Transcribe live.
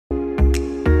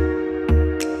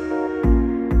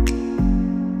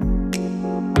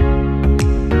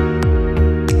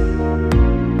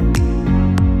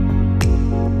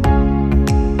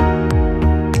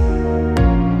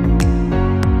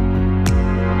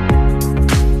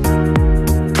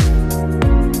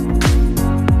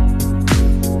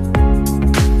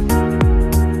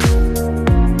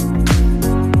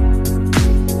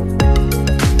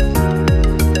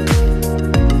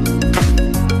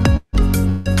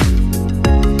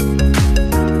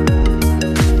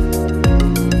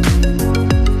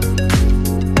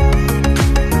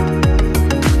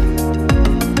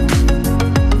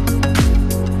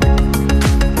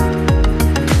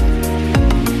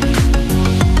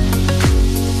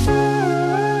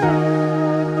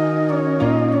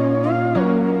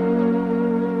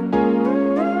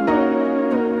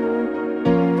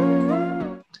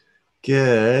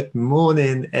Good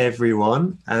morning,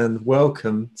 everyone, and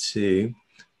welcome to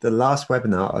the last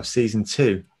webinar of season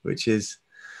 2, which is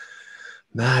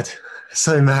mad,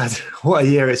 so mad. What a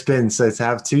year it's been. So to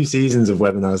have 2 seasons of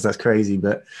webinars, that's crazy,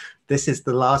 but this is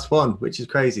the last one, which is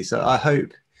crazy. So I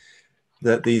hope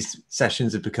that these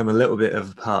sessions have become a little bit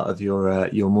of a part of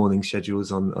your morning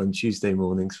schedules on Tuesday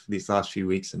mornings for these last few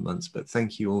weeks and months. But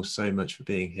thank you all so much for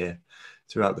being here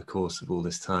throughout the course of all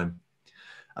this time.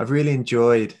 I've really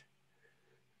enjoyed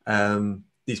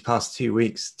these past 2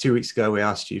 weeks. 2 weeks ago, we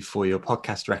asked you for your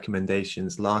podcast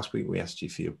recommendations. Last week, we asked you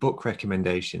for your book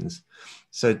recommendations.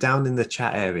 So down in the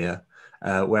chat area,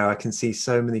 where I can see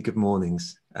so many good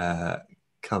mornings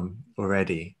come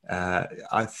already,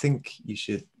 I think you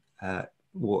should, it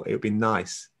would be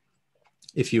nice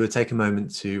if you would take a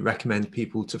moment to recommend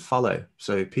people to follow.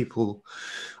 So people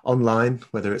online,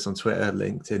 whether it's on Twitter,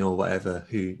 LinkedIn, or whatever,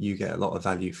 who you get a lot of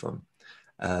value from.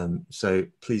 So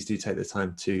please do take the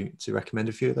time to recommend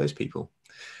a few of those people.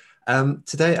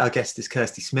 Today, our guest is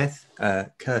Kirsty Smith.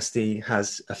 Kirsty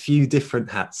has a few different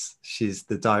hats. She's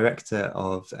the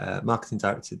marketing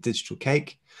director of Digital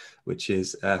Cake, which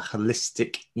is a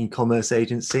holistic e-commerce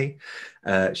agency.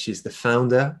 She's the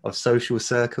founder of Social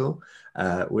Circle,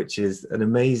 which is an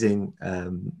amazing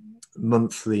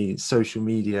monthly social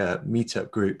media meetup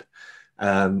group,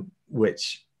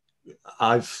 which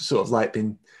I've sort of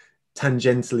been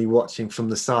tangentially watching from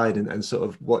the side and sort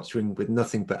of watching with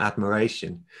nothing but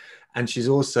admiration. And she's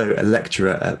also a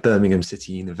lecturer at Birmingham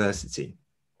City University.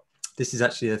 This is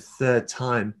actually a third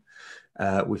time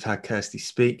we've had Kirsty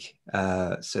speak.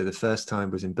 So the first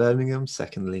time was in Birmingham,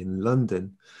 secondly in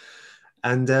London.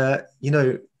 And,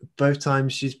 both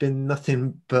times she's been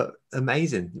nothing but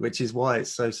amazing, which is why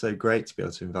it's so great to be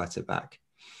able to invite her back.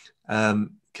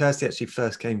 Kirsty actually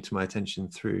first came to my attention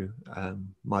through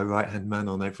my right-hand man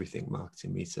on everything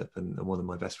marketing meetup and one of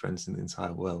my best friends in the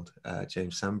entire world,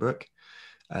 James Sambrook.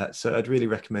 So I'd really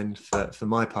recommend for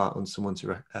my part on someone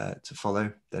to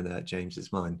follow, then James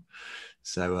is mine.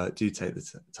 So do take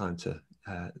the time to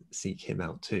seek him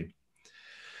out too.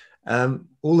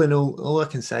 All in all I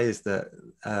can say is that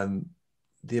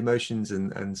the emotions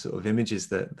and sort of images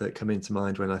that come into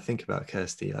mind when I think about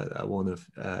Kirsty are one of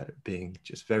being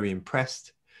just very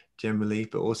impressed generally,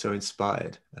 but also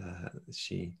inspired.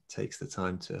 She takes the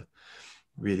time to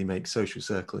really make Social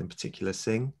Circle in particular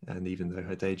sing, and even though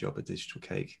her day job at Digital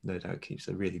Cake no doubt keeps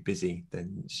her really busy,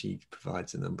 then she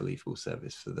provides an unbelievable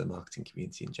service for the marketing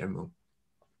community in general.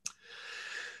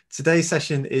 Today's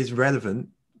session is relevant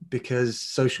because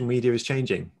social media is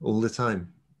changing all the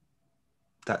time.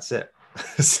 That's it.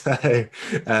 So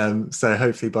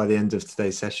hopefully by the end of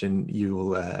today's session,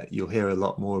 you'll hear a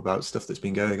lot more about stuff that's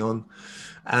been going on,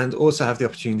 and also have the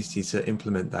opportunity to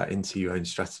implement that into your own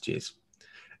strategies.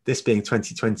 This being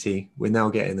 2020, we're now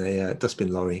getting a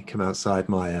dustbin lorry come outside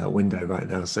my window right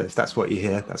now. So if that's what you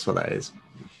hear, that's what that is.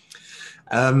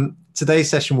 Today's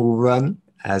session will run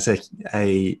as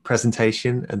a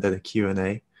presentation and then a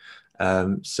Q&A.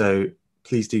 So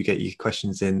please do get your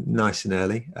questions in nice and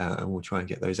early, and we'll try and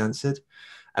get those answered.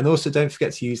 And also don't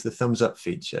forget to use the thumbs up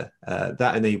feature.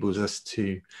 That enables us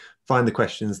to find the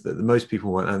questions that the most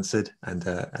people want answered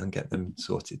and get them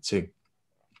sorted too.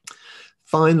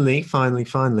 Finally,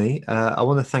 I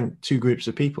want to thank 2 groups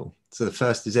of people. So the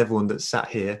first is everyone that's sat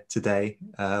here today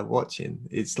watching.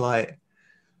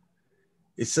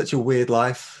 It's such a weird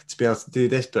life to be able to do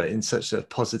this, but in such a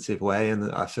positive way.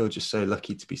 And I feel just so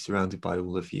lucky to be surrounded by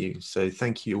all of you. So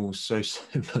thank you all so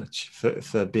much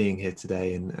for being here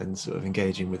today and sort of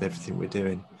engaging with everything we're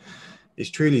doing. It's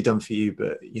truly done for you,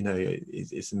 but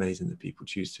it's amazing that people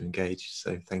choose to engage.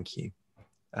 So thank you.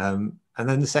 And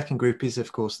then the second group is,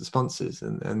 of course, the sponsors.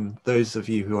 And those of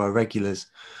you who are regulars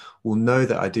will know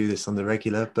that I do this on the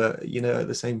regular, but, at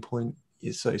the same point,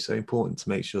 it's so important to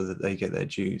make sure that they get their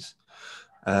dues.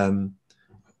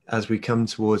 As we come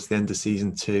towards the end of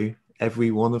season 2,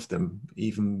 every one of them,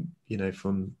 even,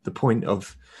 from the point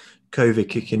of COVID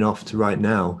kicking off to right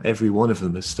now, every one of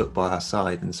them has stuck by our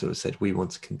side and sort of said, we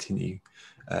want to continue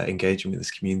engaging with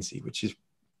this community, which is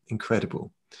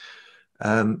incredible.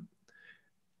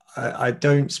 I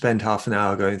don't spend half an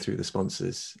hour going through the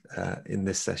sponsors in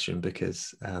this session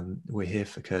because we're here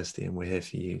for Kirsty and we're here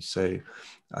for you. So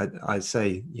I'd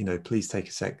say, please take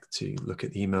a sec to look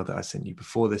at the email that I sent you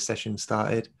before this session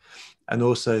started, and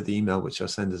also the email which I'll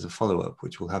send as a follow-up,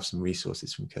 which will have some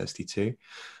resources from Kirsty too,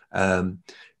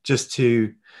 just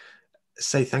to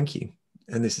say thank you.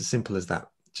 And it's as simple as that,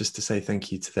 just to say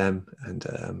thank you to them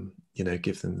and,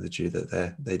 give them the due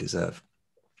that they deserve.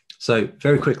 So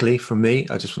very quickly from me,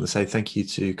 I just want to say thank you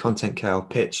to Content Cal,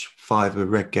 Pitch, Fiverr,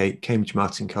 Redgate, Cambridge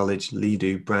Marketing College,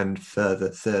 Ledo, Brand, Further,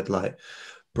 Third Light,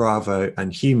 Bravo,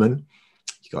 and Human.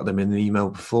 You got them in the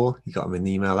email before, you got them in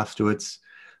the email afterwards.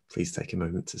 Please take a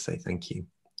moment to say thank you.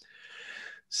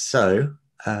 So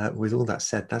with all that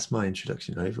said, that's my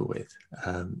introduction over with.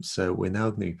 So we're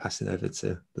now going to be passing over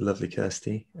to the lovely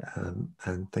Kirsty,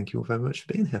 and thank you all very much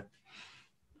for being here.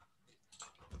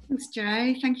 Thanks,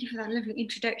 Joe. Thank you for that lovely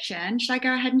introduction. Shall I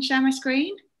go ahead and share my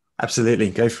screen? Absolutely,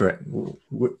 go for it.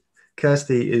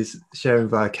 Kirsty is sharing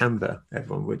via Canva,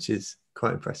 everyone, which is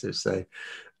quite impressive. So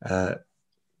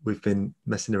we've been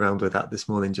messing around with that this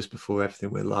morning just before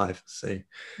everything went live. So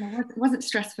well, it wasn't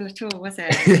stressful at all, was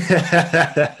it?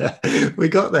 we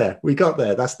got there.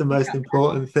 That's the most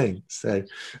important thing. So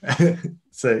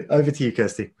so over to you,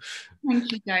 Kirsty.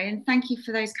 Thank you, Joe, and thank you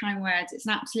for those kind words. It's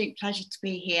an absolute pleasure to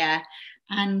be here.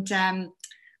 And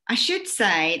I should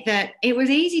say that it was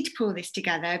easy to pull this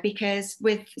together because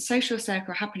with Social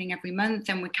Circle happening every month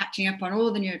and we're catching up on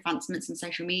all the new advancements in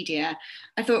social media,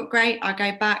 I thought, great, I'll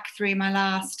go back through my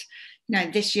last,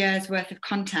 this year's worth of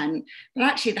content. But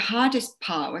actually the hardest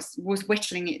part was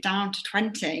whittling it down to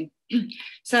 20.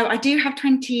 So I do have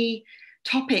 20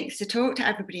 topics to talk to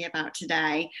everybody about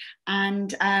today.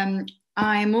 And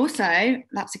I'm also,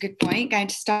 that's a good point, going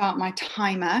to start my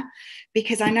timer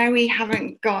because I know we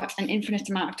haven't got an infinite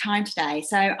amount of time today.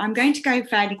 So I'm going to go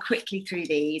fairly quickly through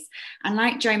these. And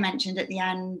like Joe mentioned at the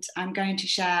end, I'm going to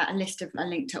share a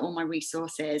link to all my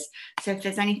resources. So if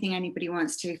there's anything anybody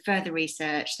wants to further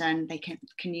research, then they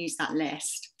can use that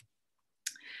list.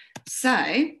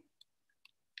 So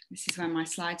this is when my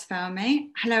slides fail me.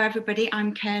 Hello, everybody.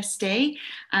 I'm Kirsty.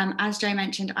 As Joe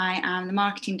mentioned, I am the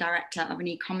marketing director of an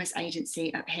e-commerce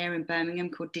agency up here in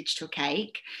Birmingham called Digital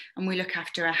Cake. And we look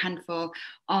after a handful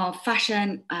of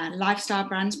fashion, lifestyle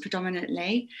brands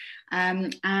predominantly.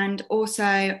 And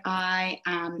also I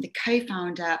am the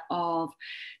co-founder of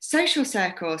Social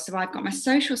Circle. So I've got my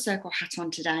Social Circle hat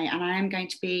on today, and I am going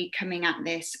to be coming at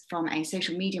this from a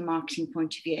social media marketing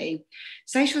point of view.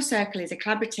 Social Circle is a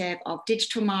collaborative of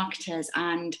digital marketers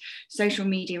and social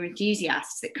media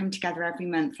enthusiasts that come together every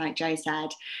month, like Joe said.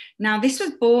 Now, this was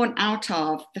born out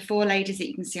of the 4 ladies that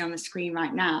you can see on the screen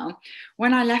right now.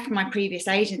 When I left my previous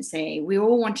agency, we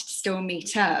all wanted to still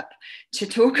meet up to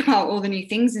talk about all the new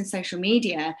things in social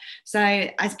media. So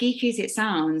as geeky as it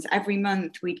sounds, every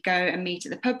month we'd go and meet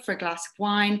at the pub for a glass of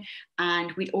wine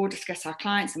and we'd all discuss our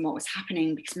clients and what was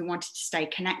happening because we wanted to stay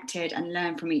connected and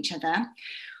learn from each other.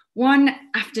 One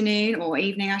afternoon or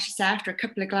evening, I should say, after a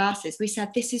couple of glasses, we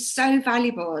said, this is so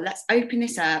valuable. Let's open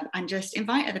this up and just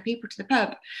invite other people to the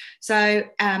pub. So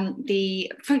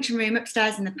the function room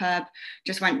upstairs in the pub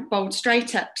just bowled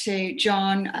straight up to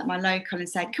John at my local and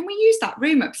said, can we use that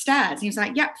room upstairs? And he was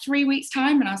like, yep, 3 weeks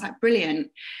time. And I was like, brilliant.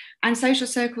 And Social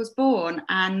Circle was born,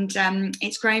 and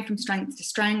it's grown from strength to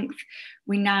strength.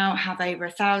 We now have over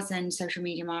 1,000 social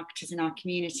media marketers in our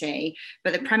community,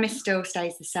 but the premise still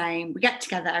stays the same. We get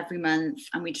together every month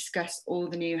and we discuss all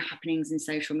the new happenings in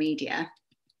social media.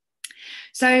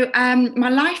 So my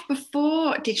life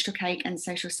before Digital Cake and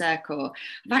Social Circle,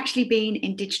 I've actually been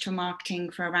in digital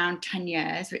marketing for around 10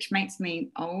 years, which makes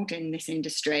me old in this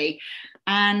industry.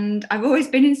 And I've always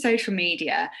been in social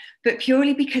media, but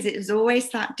purely because it was always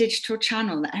that digital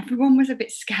channel that everyone was a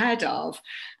bit scared of.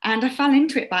 And I fell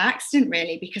into it by accident,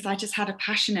 really, because I just had a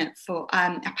passion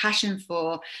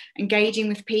for engaging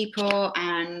with people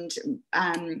and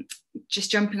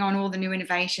just jumping on all the new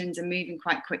innovations and moving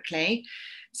quite quickly.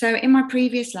 So in my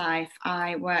previous life,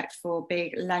 I worked for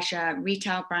big leisure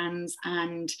retail brands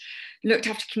and looked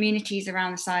after communities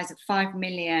around the size of 5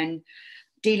 million,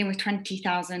 dealing with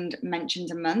 20,000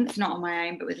 mentions a month, not on my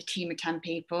own, but with a team of 10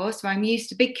 people. So I'm used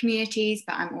to big communities,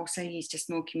 but I'm also used to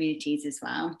small communities as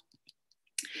well.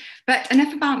 But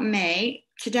enough about me.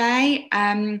 Today,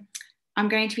 I'm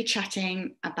going to be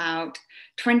chatting about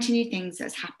 20 new things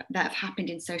that have happened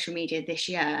in social media this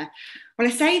year. Well,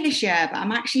 I say this year, but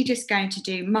I'm actually just going to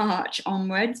do March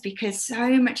onwards because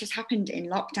so much has happened in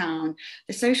lockdown.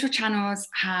 The social channels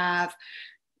have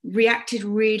reacted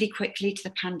really quickly to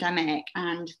the pandemic,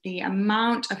 and the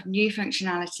amount of new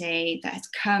functionality that has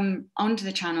come onto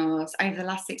the channels over the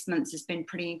last 6 months has been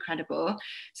pretty incredible.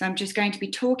 So I'm just going to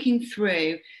be talking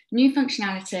through new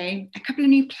functionality, a couple of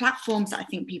new platforms that I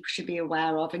think people should be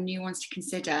aware of and new ones to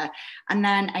consider, and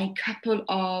then a couple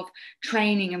of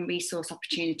training and resource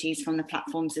opportunities from the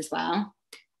platforms as well.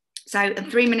 So at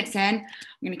 3 minutes in, I'm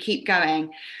going to keep going.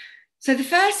 So the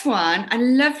first one, a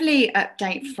lovely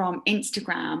update from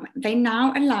Instagram. They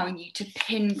now allow you to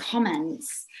pin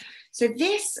comments. So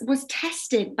this was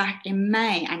tested back in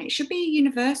May, and it should be a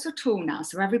universal tool now,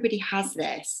 so everybody has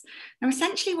this. Now,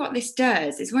 essentially what this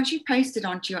does is once you've posted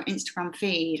onto your Instagram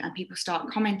feed and people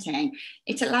start commenting,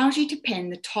 it allows you to pin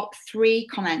the top 3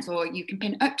 comments, or you can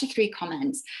pin up to 3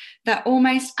 comments that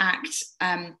almost act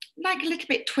like a little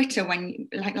bit Twitter, when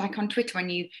like on Twitter when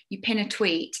you pin a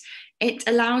tweet. It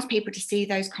allows people to see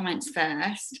those comments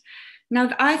first. Now,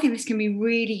 I think this can be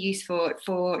really useful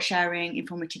for sharing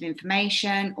informative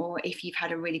information, or if you've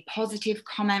had a really positive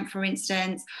comment, for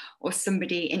instance, or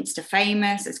somebody Insta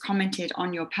famous has commented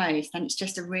on your post, then it's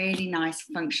just a really nice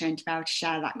function to be able to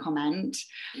share that comment.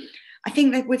 I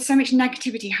think that with so much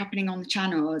negativity happening on the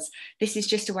channels, this is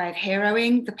just a way of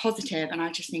heroing the positive, and I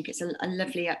just think it's a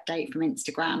lovely update from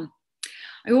Instagram.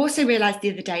 I also realized the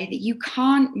other day that you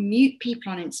can't mute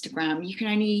people on Instagram. You can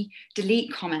only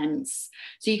delete comments.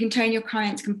 So you can turn your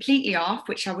comments completely off,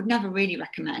 which I would never really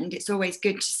recommend. It's always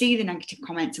good to see the negative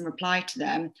comments and reply to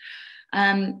them.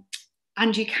 And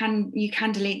you can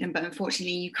delete them, but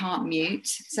unfortunately you can't mute.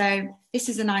 So this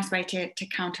is a nice way to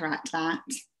counteract that.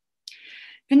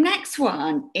 The next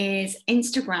one is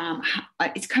Instagram.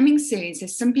 It's coming soon, so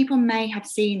some people may have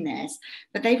seen this,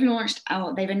 but they've announced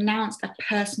a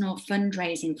personal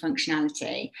fundraising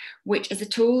functionality, which is a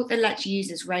tool that lets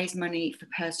users raise money for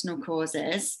personal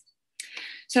causes.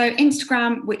 So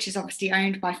Instagram, which is obviously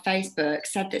owned by Facebook,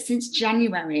 said that since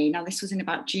January, now this was in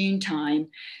about June time,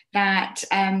 that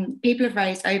people have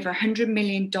raised over $100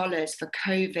 million for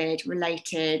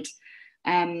COVID-related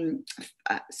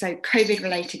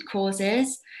COVID-related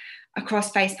causes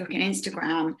across Facebook and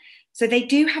Instagram. So they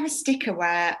do have a sticker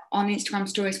where on Instagram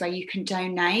stories where you can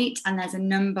donate, and there's a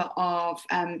number of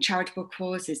charitable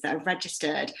causes that are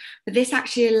registered. But this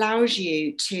actually allows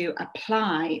you to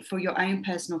apply for your own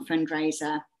personal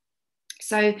fundraiser.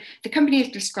 So the company has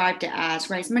described it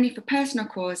as raise money for personal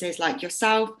causes like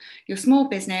yourself, your small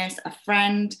business, a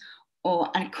friend, or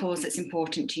a cause that's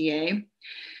important to you.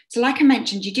 So like I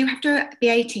mentioned, you do have to be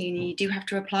 18 and you do have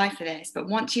to apply for this. But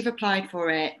once you've applied for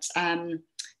it,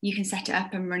 you can set it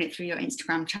up and run it through your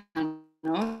Instagram channel.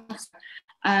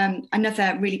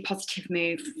 Another really positive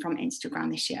move from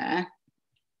Instagram this year.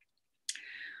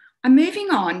 I'm moving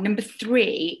on, number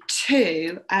 3,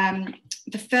 to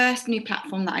the first new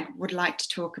platform that I would like to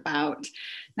talk about.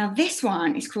 Now, this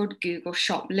one is called Google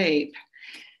Shop Loop.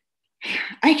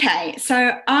 Okay,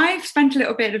 so I've spent a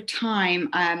little bit of time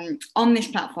on this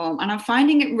platform, and I'm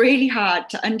finding it really hard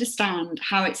to understand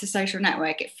how it's a social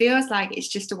network. It feels like it's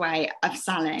just a way of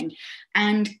selling.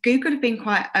 And Google have been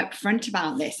quite upfront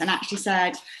about this and actually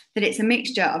said that it's a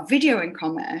mixture of video and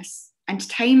commerce,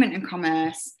 entertainment and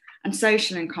commerce, and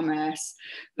social and commerce.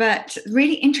 But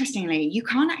really interestingly, you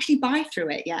can't actually buy through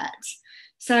it yet.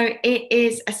 So it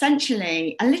is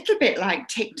essentially a little bit like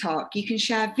TikTok. You can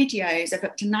share videos of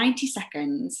up to 90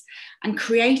 seconds, and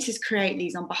creators create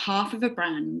these on behalf of a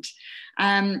brand.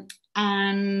 You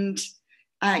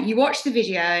watch the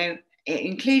video, it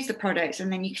includes the products,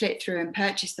 and then you click through and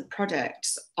purchase the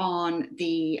products on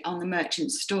the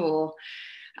merchant store.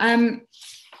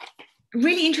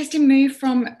 Really interesting move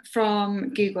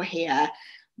from Google here.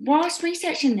 Whilst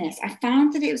researching this, I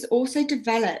found that it was also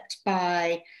developed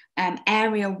by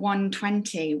Area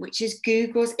 120, which is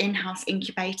Google's in-house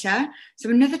incubator. So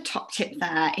another top tip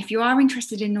there, if you are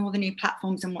interested in all the new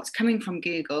platforms and what's coming from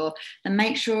Google, then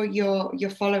make sure you're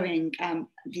following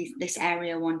this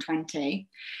Area 120.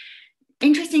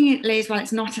 Interestingly as well,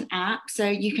 it's not an app, so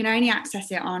you can only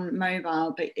access it on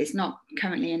mobile, but it's not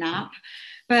currently an app.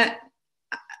 But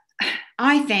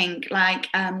I think, like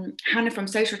Hannah from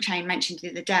Social Chain mentioned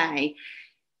the other day,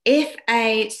 if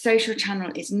a social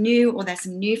channel is new or there's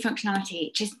some new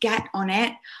functionality, just get on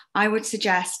it. I would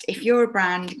suggest, if you're a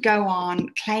brand, go on,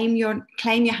 claim your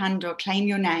handle, claim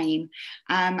your name,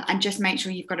 and just make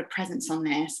sure you've got a presence on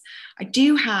this. I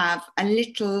do have a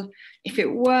little, if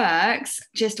it works,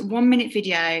 just 1-minute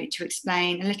video to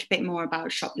explain a little bit more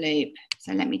about Shop Loop.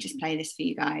 So let me just play this for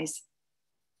you guys.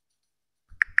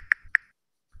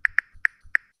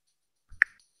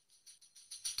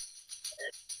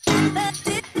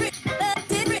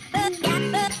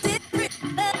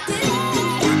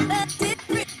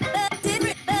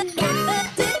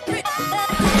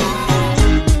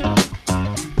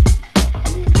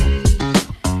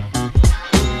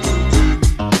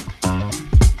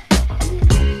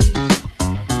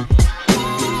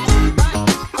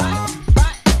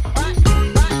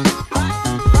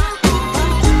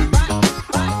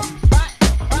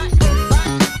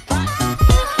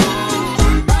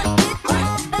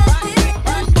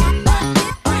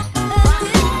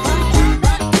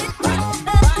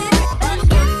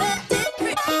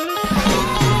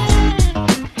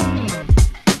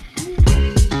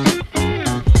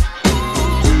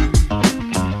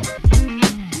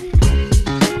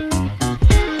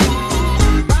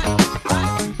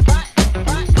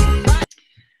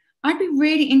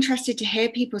 interested to hear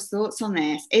people's thoughts on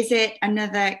this. Is it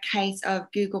another case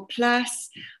of Google Plus?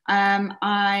 I'm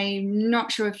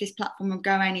not sure if this platform will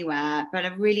go anywhere, but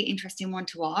a really interesting one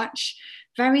to watch.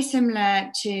 Very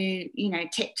similar to, you know,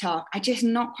 TikTok. I'm just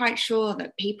not quite sure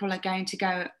that people are going to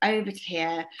go over to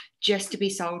here just to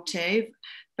be sold to.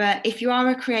 But if you are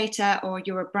a creator or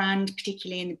you're a brand,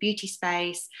 particularly in the beauty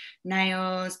space,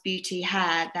 nails, beauty,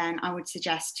 hair, then I would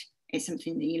suggest it's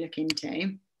something that you look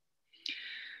into.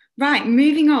 Right,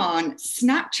 moving on,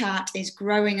 Snapchat is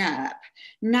growing up.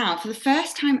 Now, for the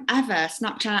first time ever,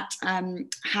 Snapchat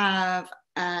have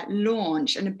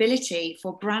launched an ability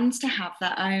for brands to have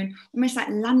their own almost like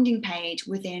landing page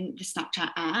within the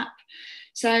Snapchat app.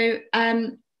 So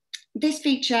this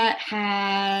feature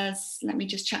has, let me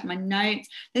just check my notes.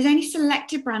 There's only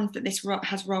selected brands that this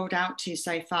has rolled out to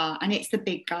so far, and it's the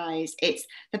big guys. It's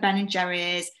the Ben &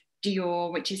 Jerry's,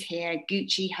 Dior, which is here,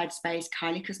 Gucci, Headspace,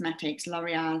 Kylie Cosmetics,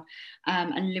 L'Oreal,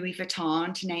 and Louis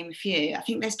Vuitton, to name a few. I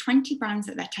think there's 20 brands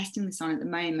that they're testing this on at the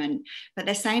moment, but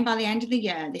they're saying by the end of the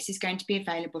year, this is going to be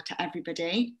available to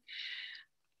everybody.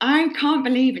 I can't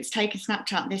believe it's taken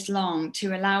Snapchat this long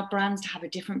to allow brands to have a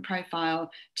different profile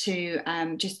to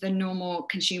just the normal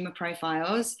consumer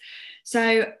profiles.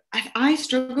 So I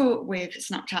struggle with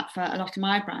Snapchat for a lot of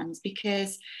my brands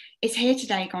because it's here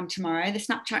today, gone tomorrow. The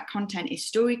Snapchat content is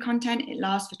story content. It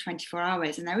lasts for 24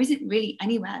 hours and there isn't really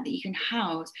anywhere that you can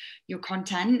house your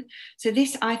content. So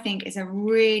this, I think, is a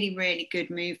really, really good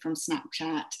move from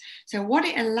Snapchat. So what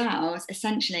it allows,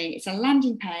 essentially, it's a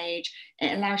landing page.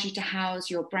 It allows you to house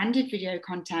your branded video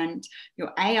content,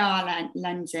 your AR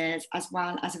lenses, as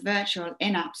well as a virtual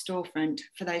in-app storefront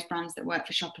for those brands that work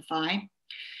for Shopify.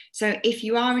 So if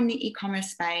you are in the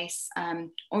e-commerce space,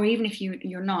 or even if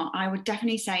you're not, I would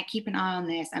definitely say keep an eye on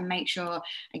this and make sure,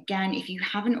 again, if you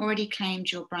haven't already claimed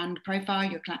your brand profile,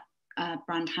 your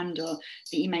brand handle,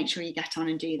 that you make sure you get on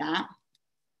and do that.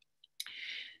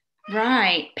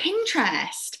 Right,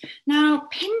 Pinterest. Now,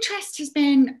 Pinterest has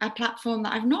been a platform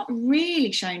that I've not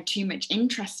really shown too much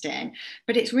interest in,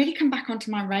 but it's really come back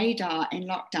onto my radar in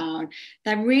lockdown.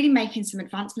 They're really making some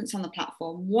advancements on the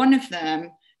platform. One of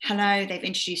them, hello, they've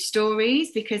introduced stories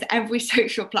because every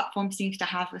social platform seems to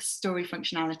have a story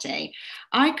functionality.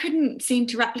 I couldn't seem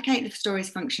to replicate the stories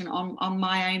function on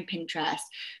my own Pinterest,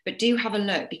 but do have a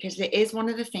look because it is one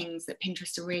of the things that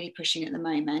Pinterest are really pushing at the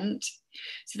moment.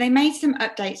 So they made some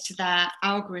updates to their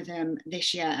algorithm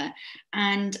this year,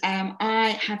 and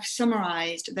I have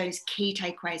summarized those key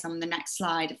takeaways on the next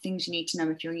slide of things you need to know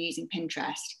if you're using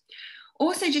Pinterest.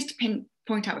 Also, just to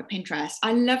point out with Pinterest,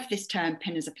 I love this term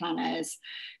pinners are planners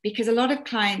because a lot of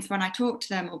clients, when I talk to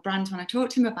them, or brands, when I talk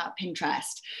to them about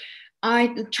Pinterest,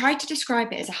 I try to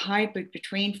describe it as a hybrid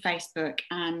between Facebook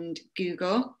and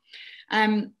Google.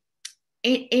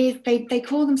 It is, they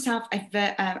call themselves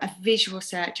a visual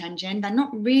search engine. They're not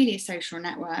really a social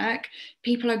network.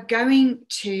 People are going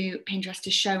to Pinterest to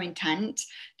show intent.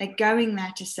 They're going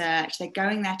there to search. They're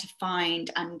going there to find,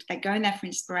 and they're going there for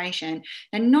inspiration.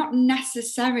 They're not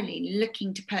necessarily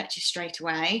looking to purchase straight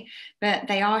away, but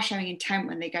they are showing intent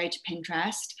when they go to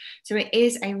Pinterest. So it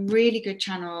is a really good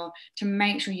channel to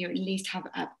make sure you at least have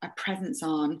a presence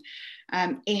on.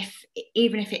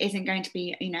 Even if it isn't going to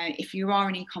be, you know, if you are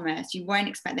in e-commerce, you won't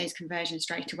expect those conversions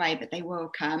straight away, but they will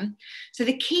come. So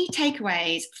the key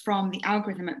takeaways from the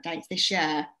algorithm updates this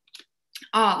year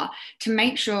are to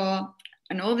make sure,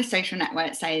 and all the social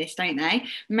networks say this, don't they?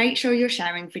 Make sure you're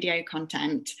sharing video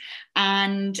content.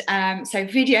 And so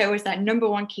video was their number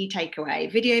one key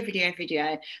takeaway,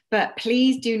 video, but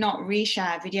please do not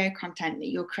reshare video content that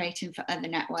you're creating for other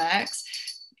networks.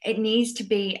 It needs to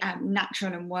be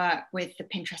natural and work with the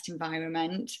Pinterest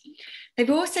environment. They've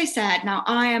also said, now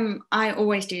I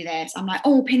always do this. I'm like,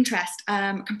 oh, Pinterest,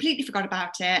 completely forgot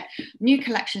about it. New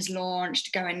collections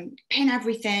launched, go and pin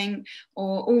everything.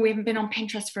 Or, oh, we haven't been on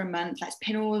Pinterest for a month. Let's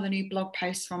pin all the new blog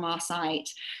posts from our site.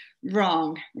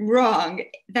 Wrong.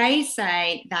 They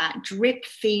say that drip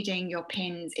feeding your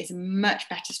pins is a much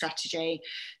better strategy.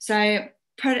 So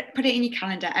put it in your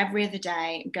calendar every other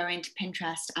day, go into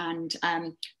Pinterest and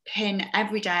pin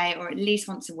every day or at least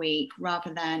once a week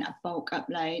rather than a bulk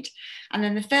upload. And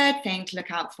then the third thing to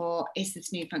look out for is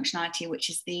this new functionality,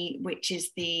 which is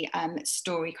the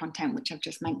story content, which I've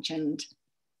just mentioned.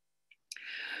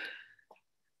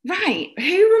 Right,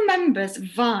 who remembers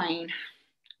Vine?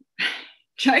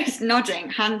 Joe's nodding,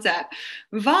 hands up.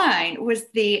 Vine was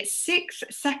the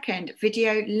 6-second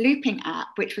video looping app,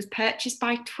 which was purchased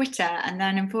by Twitter and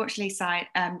then unfortunately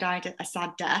died a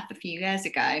sad death a few years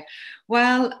ago.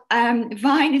 Well,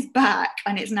 Vine is back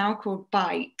and it's now called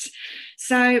Byte.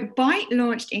 So Byte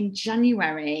launched in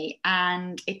January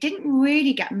and it didn't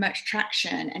really get much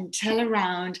traction until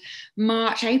around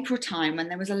March, April time, when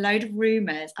there was a load of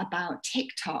rumors about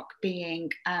TikTok being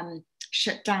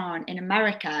shut down in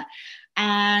America.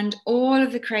 And all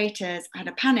of the creators had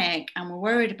a panic and were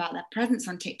worried about their presence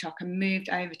on TikTok and moved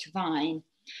over to Vine.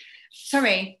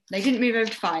 Sorry, they didn't move over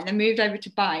to Vine, they moved over to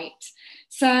Byte.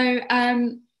 So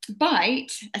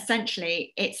Byte,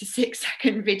 essentially, it's a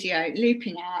 6-second video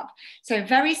looping app. So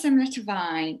very similar to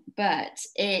Vine, but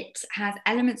it has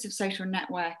elements of social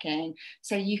networking.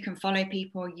 So you can follow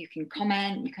people, you can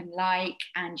comment, you can like,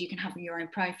 and you can have your own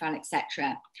profile,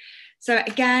 etc. So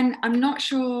again, I'm not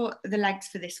sure the legs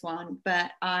for this one,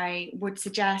 but I would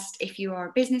suggest if you are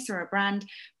a business or a brand,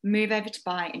 move over to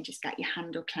Byte and just get your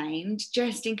handle claimed,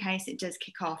 just in case it does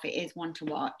kick off. It is one to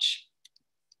watch.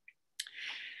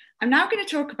 I'm now going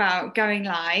to talk about going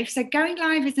live. So going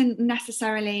live isn't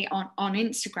necessarily on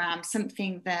Instagram,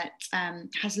 something that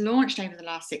has launched over the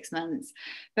last 6 months,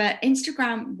 but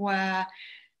Instagram were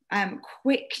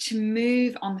quick to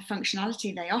move on the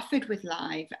functionality they offered with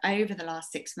live over the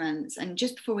last 6 months. And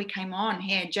just before we came on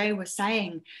here, Joe was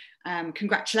saying,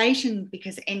 congratulations,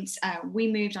 because we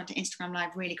moved onto Instagram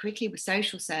Live really quickly with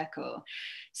Social Circle.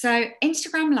 So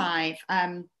Instagram Live,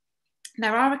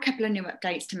 there are a couple of new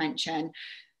updates to mention.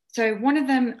 So one of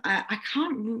them, I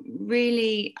can't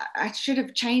really, I should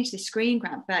have changed the screen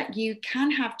grab, but you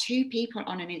can have 2 people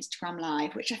on an Instagram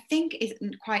Live, which I think is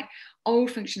quite old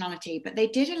functionality, but they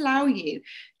did allow you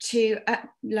to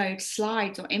upload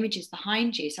slides or images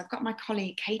behind you. So I've got my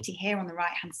colleague Katie here on the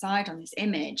right-hand side on this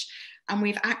image, and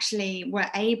we've actually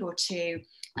were able to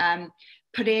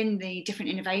put in the different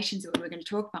innovations that we were going to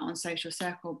talk about on Social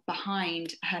Circle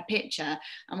behind her picture.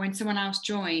 And when someone else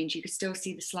joined, you could still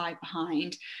see the slide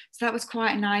behind. So that was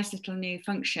quite a nice little new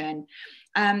function.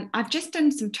 I've just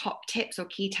done some top tips or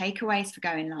key takeaways for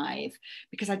going live,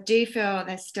 because I do feel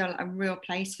there's still a real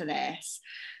place for this.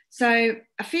 So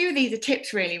a few of these are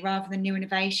tips really rather than new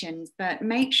innovations, but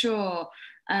make sure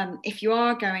if you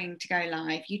are going to go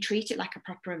live, you treat it like a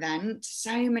proper event.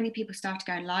 So many people started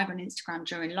going live on Instagram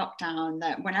during lockdown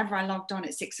that whenever I logged on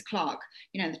at 6 o'clock,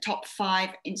 you know, the top 5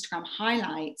 Instagram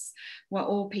highlights were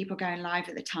all people going live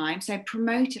at the time. So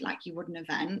promote it like you would an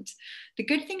event. The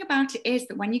good thing about it is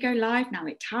that when you go live now,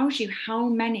 it tells you how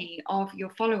many of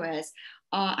your followers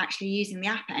are actually using the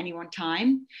app at any one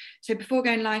time. So before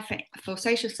going live for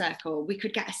Social Circle, we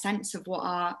could get a sense of what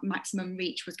our maximum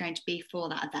reach was going to be for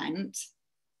that event.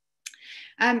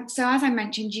 So as I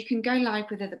mentioned, you can go live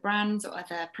with other brands or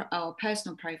other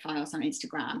personal profiles on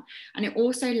Instagram, and it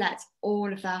also lets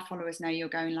all of their followers know you're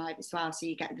going live as well, so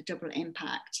you get the double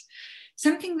impact.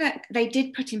 Something that they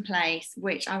did put in place,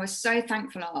 which I was so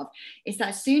thankful of, is that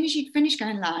as soon as you'd finish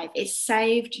going live, it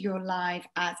saved your live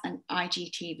as an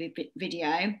IGTV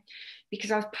video, because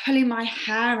I was pulling my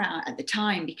hair out at the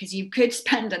time, because you could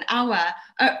spend an hour,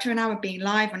 up to an hour, being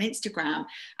live on Instagram.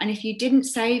 And if you didn't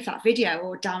save that video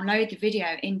or download the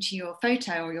video into your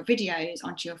photo or your videos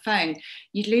onto your phone,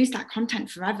 you'd lose that content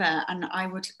forever. And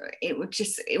it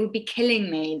would be killing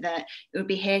me that it would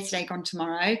be here today, gone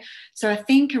tomorrow. So I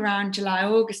think around July,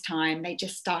 August time, they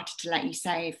just started to let you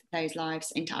save those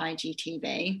lives into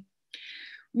IGTV.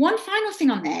 One final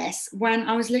thing on this, when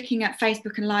I was looking at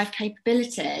Facebook and live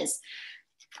capabilities,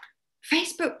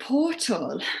 Facebook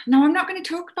portal. Now, I'm not going to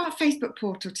talk about Facebook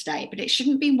portal today, but it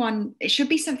should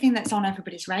be something that's on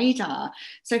everybody's radar.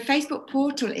 So Facebook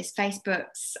portal is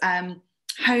Facebook's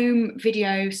home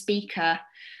video speaker,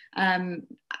 and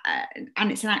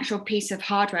it's an actual piece of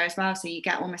hardware as well. So you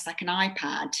get almost like an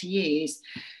iPad to use.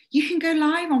 You can go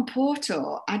live on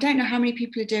Portal. I don't know how many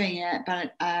people are doing it,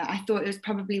 but I thought it was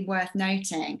probably worth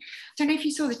noting. I don't know if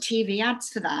you saw the TV ads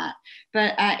for that,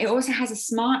 but it also has a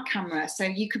smart camera. So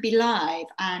you could be live,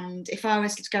 and if I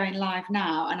was going live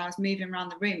now and I was moving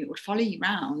around the room, it would follow you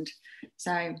around.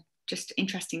 So just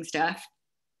interesting stuff.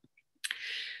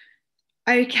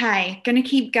 Okay, gonna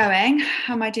keep going.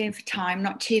 How am I doing for time?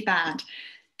 Not too bad.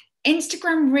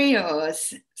 Instagram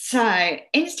Reels. So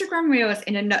Instagram Reels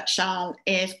in a nutshell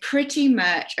is pretty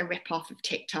much a rip-off of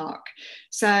TikTok.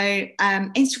 So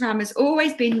Instagram has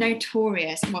always been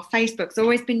notorious, well, Facebook's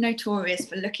always been notorious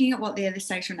for looking at what the other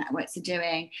social networks are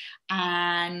doing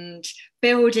and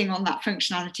building on that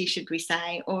functionality, should we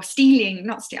say, or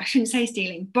I shouldn't say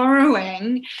stealing,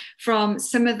 borrowing from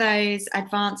some of those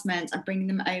advancements and bringing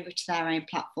them over to their own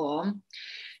platform.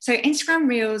 So Instagram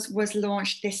Reels was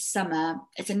launched this summer.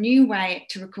 It's a new way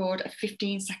to record a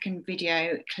 15-second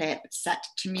video clip set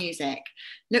to music.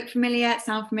 Look familiar?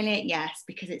 Sound familiar? Yes,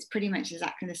 because it's pretty much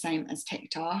exactly the same as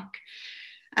TikTok.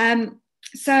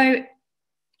 So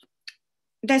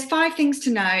there's 5 things to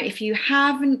know. If you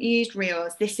haven't used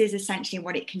Reels, this is essentially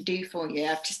what it can do for you.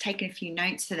 I've just taken a few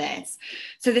notes for this.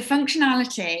 So the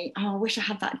functionality, I wish I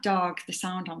had that dog, the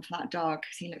sound on for that dog,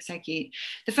 because he looks so cute.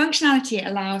 The functionality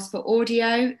allows for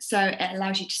audio. So it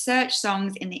allows you to search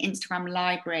songs in the Instagram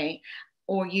library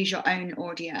or use your own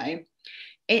audio.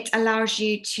 It allows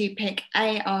you to pick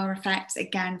AR effects,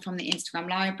 again, from the Instagram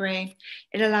library.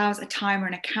 It allows a timer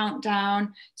and a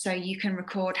countdown, so you can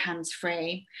record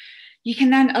hands-free. You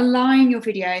can then align your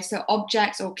video, so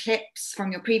objects or clips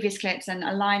from your previous clips, and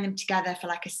align them together for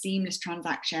like a seamless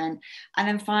transaction. And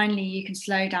then finally, you can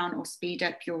slow down or speed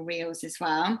up your reels as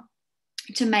well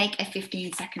to make a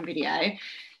 15-second video.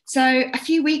 So a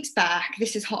few weeks back,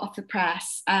 this is hot off the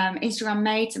press, Instagram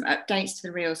made some updates to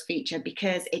the Reels feature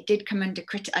because it did come under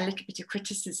a little bit of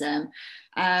criticism,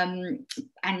 and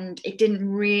it didn't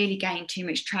really gain too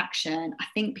much traction, I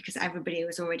think because everybody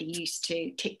was already used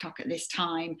to TikTok at this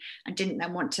time and didn't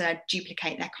then want to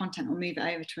duplicate their content or move it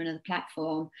over to another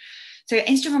platform. So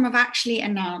Instagram have actually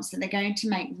announced that they're going to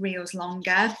make Reels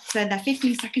longer. So they're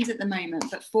 15 seconds at the moment,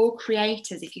 but for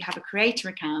creators, if you have a creator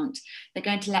account, they're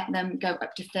going to let them go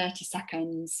up to 30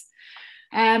 seconds.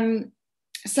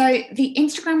 So the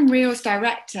Instagram Reels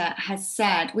director has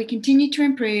said, we continue to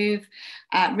improve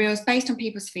Reels based on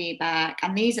people's feedback,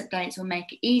 and these updates will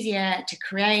make it easier to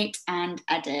create and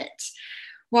edit.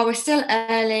 While we're still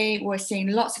early, we're seeing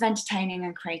lots of entertaining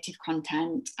and creative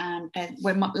content, and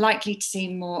we're likely to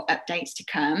see more updates to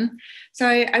come. So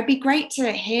it'd be great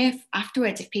to hear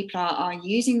afterwards if people are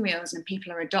using Reels and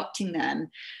people are adopting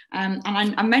them. And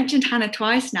I mentioned Hannah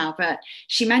twice now, but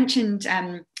she mentioned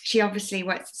she obviously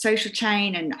works Social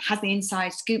Chain and has the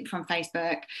inside scoop from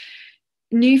Facebook.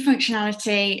 New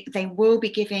functionality, they will be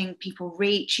giving people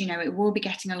reach, it will be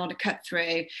getting a lot of cut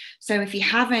through. So if you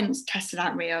haven't tested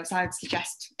out Reels, I would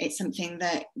suggest it's something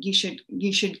that you should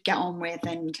get on with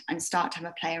and start to have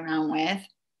a play around with.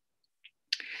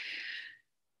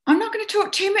 I'm not going to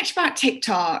talk too much about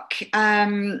TikTok.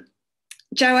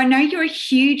 Joe, I know you're a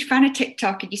huge fan of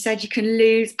TikTok and you said you can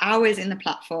lose hours in the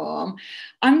platform.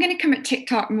 I'm going to come at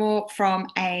TikTok more from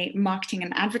a marketing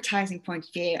and advertising point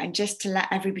of view, and just to let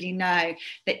everybody know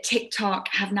that TikTok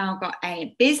have now got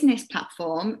a business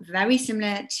platform very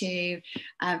similar to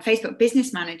Facebook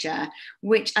Business Manager,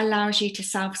 which allows you to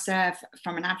self-serve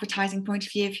from an advertising point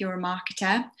of view if you're a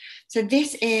marketer. So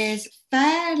this is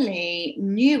fairly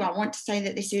new. I want to say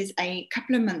that this is a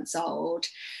couple of months old.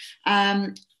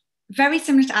 Very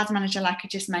similar to Ads Manager, like I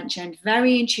just mentioned,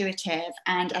 very intuitive,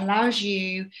 and allows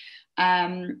you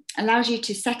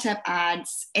to set up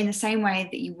ads in the same way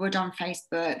that you would on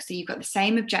Facebook. So you've got the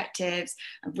same objectives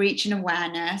of reach and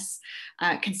awareness,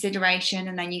 consideration,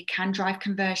 and then you can drive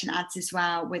conversion ads as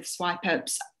well with swipe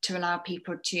ups to allow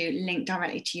people to link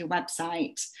directly to your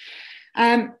website.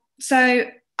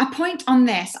 So a point on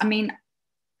this,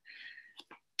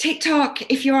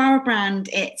 TikTok, if you are a brand,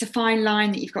 it's a fine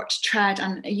line that you've got to tread,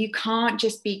 and you can't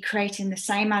just be creating the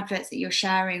same adverts that you're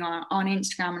sharing on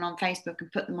Instagram and on Facebook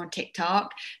and put them on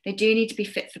TikTok. They do need to be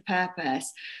fit for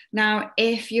purpose. Now,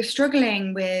 if you're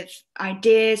struggling with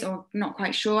ideas or not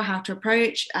quite sure how to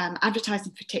approach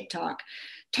advertising for TikTok,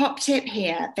 top tip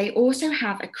here, they also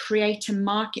have a creator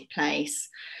marketplace.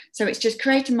 So it's just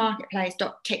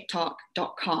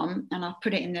creatormarketplace.tiktok.com, and I'll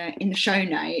put it in the show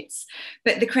notes.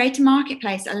 But the Creator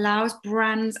Marketplace allows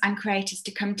brands and creators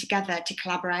to come together to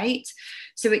collaborate.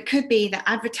 So it could be that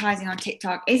advertising on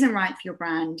TikTok isn't right for your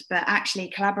brand, but actually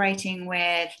collaborating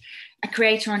with a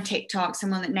creator on TikTok,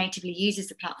 someone that natively uses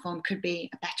the platform, could be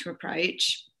a better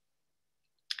approach.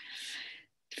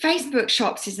 Facebook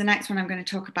Shops is the next one I'm going to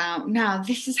talk about. Now,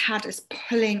 this has had us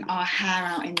pulling our hair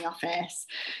out in the office.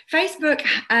 Facebook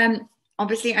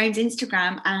obviously owns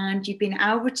Instagram, and you've been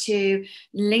able to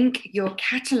link your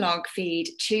catalog feed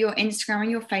to your Instagram and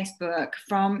your Facebook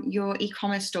from your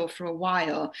e-commerce store for a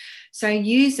while. So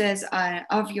users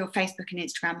of your Facebook and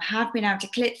Instagram have been able to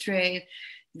click through,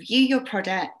 view your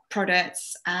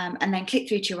products, and then click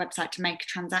through to your website to make a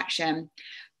transaction.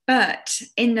 But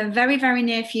in the very, very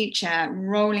near future,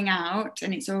 rolling out,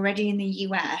 and it's already in the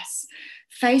US,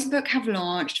 Facebook have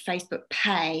launched Facebook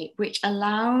Pay, which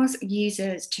allows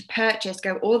users to purchase,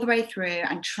 go all the way through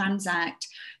and transact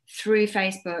through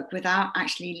Facebook without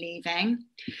actually leaving.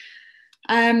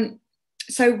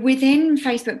 So within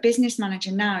Facebook Business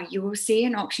Manager now, you will see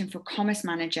an option for Commerce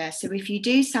Manager. So if you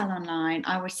do sell online,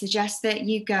 I would suggest that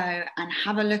you go and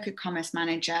have a look at Commerce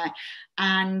Manager.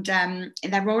 And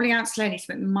they're rolling out slowly,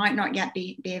 so it might not yet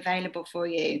be available for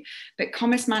you. But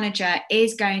Commerce Manager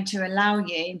is going to allow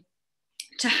you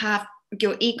to have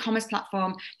your e-commerce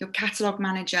platform, your catalog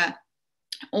manager,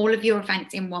 all of your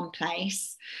events in one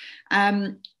place.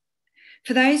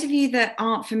 For those of you that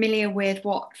aren't familiar with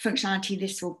what functionality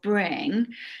this will bring,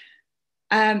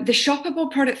 the shoppable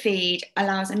product feed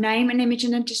allows a name, an image,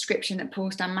 and a description that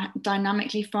pulls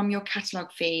dynamically from your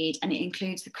catalogue feed, and it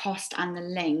includes the cost and the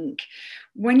link.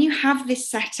 When you have this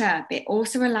set up, it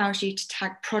also allows you to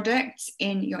tag products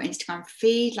in your Instagram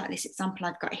feed, like this example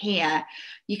I've got here.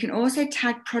 You can also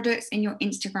tag products in your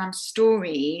Instagram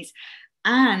stories,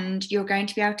 and you're going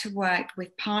to be able to work with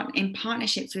in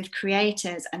partnerships with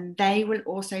creators, and they will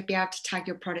also be able to tag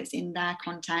your products in their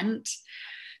content.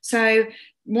 So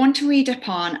one to read up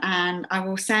on, and I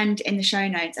will send in the show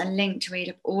notes a link to read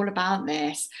up all about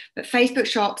this. But Facebook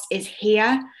Shops is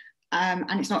here,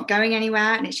 and it's not going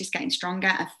anywhere, and it's just getting stronger.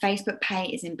 And Facebook Pay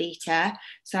is in beta,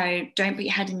 so don't put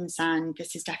your head in the sand.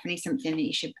 This is definitely something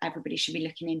that everybody should be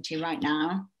looking into right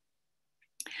now.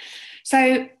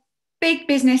 So big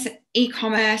business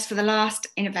e-commerce for the last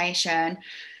innovation.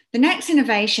 The next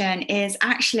innovation is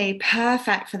actually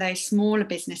perfect for those smaller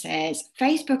businesses.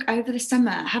 Facebook over the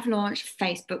summer have launched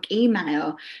Facebook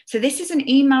Email. So this is an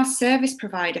email service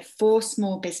provider for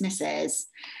small businesses.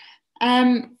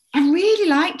 I really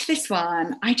liked this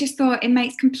one. I just thought it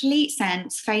makes complete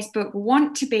sense. Facebook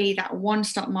want to be that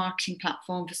one-stop marketing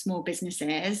platform for small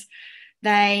businesses.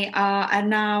 They are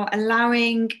now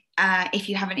allowing, if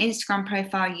you have an Instagram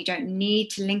profile, you don't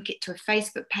need to link it to a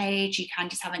Facebook page. You can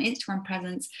just have an Instagram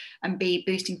presence and be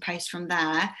boosting posts from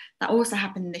there. That also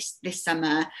happened this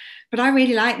summer. But I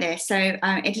really like this. So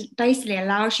it basically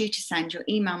allows you to send your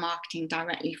email marketing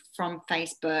directly from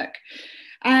Facebook.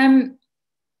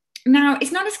 Now,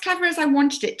 it's not as clever as I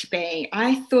wanted it to be.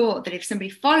 I thought that if somebody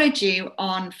followed you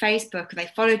on Facebook or they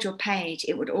followed your page,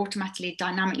 it would automatically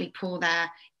dynamically pull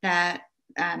their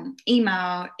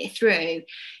email through.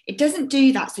 It doesn't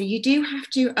do that. So you do have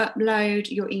to upload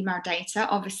your email data.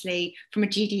 Obviously, from a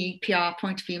GDPR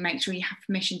point of view, make sure you have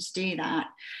permission to do that.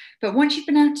 But once you've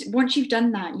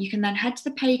done that, you can then head to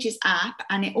the Pages app,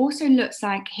 and it also looks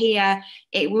like here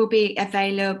it will be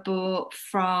available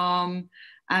from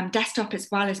desktop as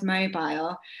well as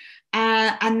mobile.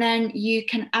 And then you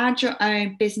can add your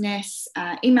own business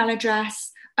email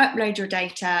address, upload your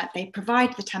data, they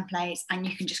provide the templates, and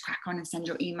you can just crack on and send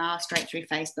your email straight through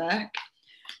Facebook.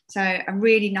 So a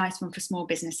really nice one for small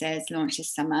businesses launched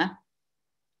this summer.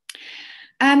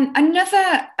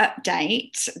 Another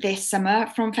update this summer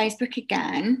from Facebook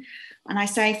again, and I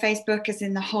say Facebook as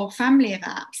in the whole family of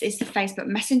apps, is the Facebook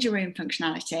Messenger Room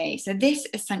functionality. So this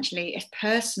essentially is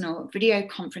personal video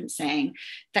conferencing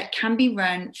that can be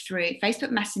run through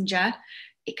Facebook Messenger.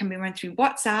 It can be run through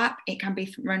WhatsApp. It can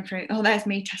be run through, oh, there's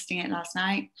me testing it last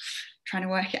night, trying to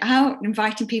work it out,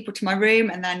 inviting people to my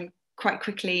room and then quite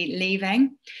quickly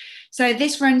leaving. So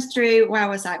this runs through, where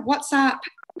was I? WhatsApp,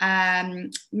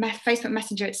 Facebook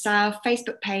Messenger itself,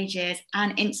 Facebook Pages,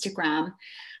 and Instagram.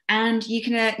 And you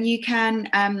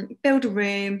can build a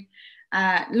room,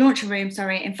 launch a room,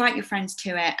 invite your friends to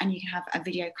it, and you can have a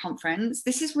video conference.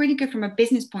 This is really good from a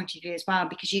business point of view as well,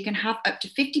 because you can have up to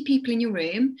 50 people in your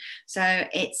room. So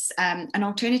it's an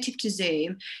alternative to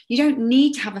Zoom. You don't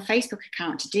need to have a Facebook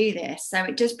account to do this. So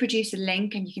it does produce a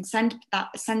link, and you can send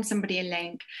somebody a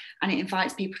link, and it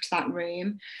invites people to that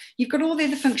room. You've got all the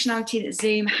other functionality that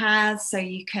Zoom has, so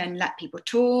you can let people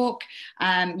talk.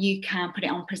 You can put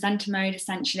it on presenter mode,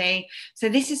 essentially. So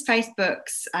this is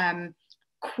Facebook's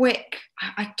quick,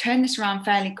 I turned this around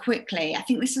fairly quickly. I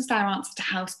think this was their answer to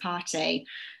House Party.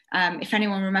 If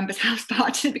anyone remembers House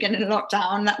Party at the beginning of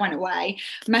lockdown, that went away.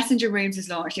 Messenger Rooms is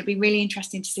launched. It'll be really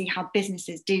interesting to see how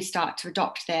businesses do start to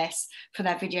adopt this for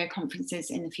their video conferences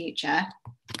in the future.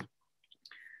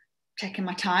 Taking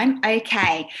my time.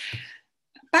 Okay.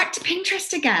 Back to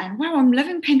Pinterest again. Wow, I'm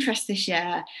loving Pinterest this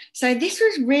year. So this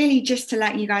was really just to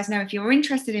let you guys know, if you're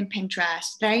interested in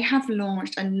Pinterest, they have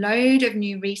launched a load of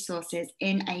new resources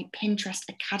in a Pinterest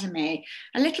Academy,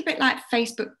 a little bit like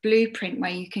Facebook Blueprint, where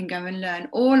you can go and learn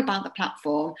all about the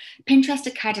platform. Pinterest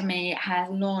Academy has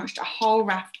launched a whole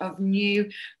raft of new,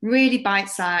 really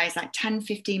bite-sized, like 10,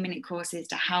 15-minute courses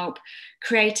to help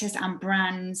creators and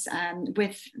brands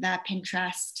with their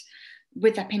Pinterest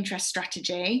with their Pinterest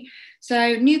strategy.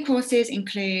 So new courses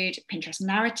include Pinterest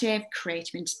narrative,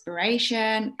 creative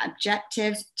inspiration,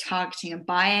 objectives, targeting and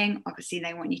buying. Obviously,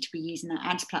 they want you to be using that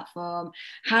ads platform,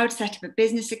 how to set up a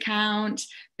business account,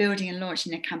 building and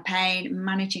launching a campaign,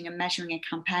 managing and measuring a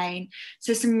campaign.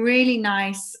 So some really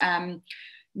nice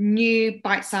new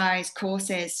bite-sized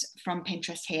courses from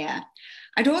Pinterest here.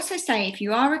 I'd also say if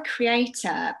you are a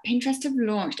creator, Pinterest have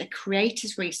launched a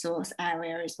creators resource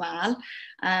area as well,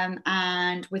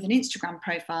 and with an Instagram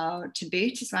profile to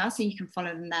boot as well, so you can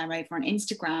follow them there over on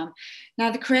Instagram.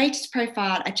 Now the creators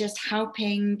profile are just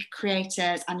helping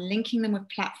creators and linking them with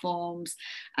platforms.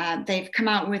 They've come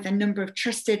out with a number of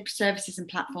trusted services and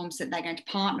platforms that they're going to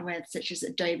partner with, such as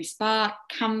Adobe Spark,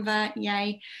 Canva,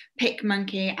 Yay,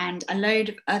 PicMonkey, and a load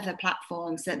of other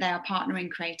platforms that they are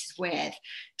partnering creators with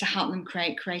to help them create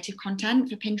creative content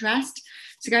for Pinterest.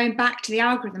 So going back to the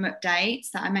algorithm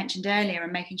updates that I mentioned earlier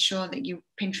and making sure that your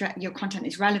content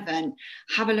is relevant,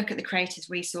 have a look at the creators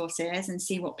resources and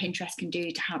see what Pinterest can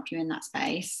do to help you in that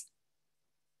space.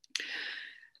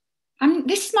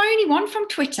 This is my only one from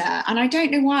Twitter, and I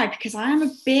don't know why, because I am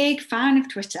a big fan of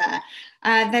Twitter.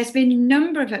 There's been a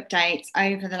number of updates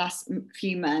over the last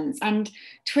few months, and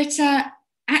Twitter,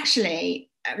 actually,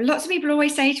 lots of people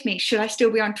always say to me, should I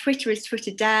still be on Twitter? Is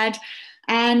Twitter dead?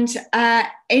 And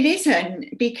it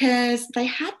isn't, because they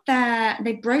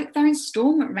broke their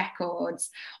installment records.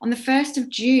 On the 1st of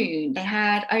June, they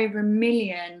had over 1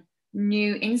 million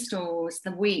new installs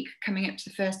the week coming up to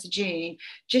the 1st of June,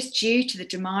 just due to the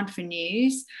demand for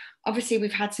news. Obviously,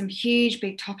 we've had some huge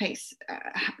big topics,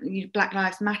 Black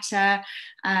Lives Matter,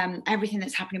 everything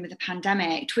that's happening with the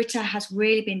pandemic. Twitter has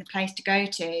really been the place to go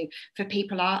to for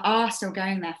people are still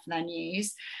going there for their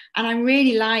news. And I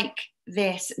really like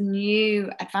this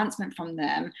new advancement from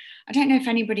them. I don't know if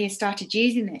anybody has started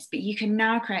using this, but you can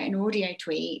now create an audio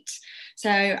tweet. So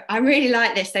I really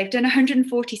like this. They've done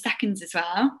 140 seconds as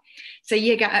well. So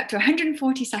you get up to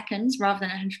 140 seconds rather than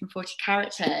 140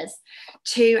 characters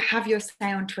to have your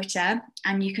say on Twitter.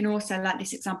 And you can also, like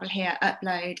this example here,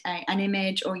 upload an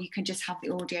image, or you can just have the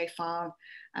audio file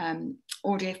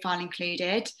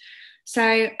included.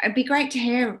 So it'd be great to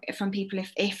hear from people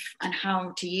if and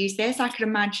how to use this. I could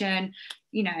imagine,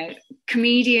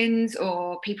 comedians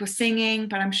or people singing,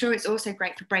 but I'm sure it's also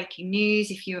great for breaking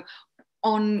news. If you're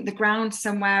on the ground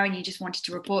somewhere and you just wanted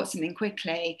to report something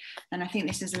quickly, then I think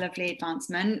this is a lovely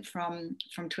advancement from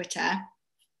Twitter.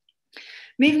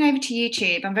 Moving over to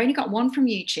YouTube, I've only got one from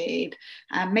YouTube,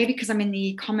 maybe because I'm in the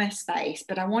e-commerce space,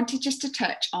 but I wanted just to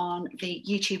touch on the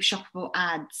YouTube shoppable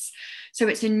ads. So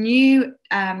it's a new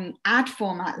ad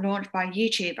format launched by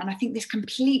YouTube, and I think this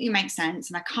completely makes sense,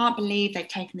 and I can't believe they've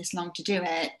taken this long to do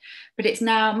it, but it's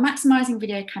now maximizing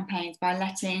video campaigns by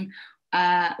letting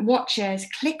watchers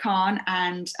click on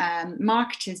and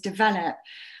marketers develop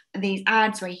these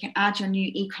ads where you can add your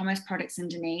new e-commerce products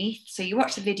underneath. So you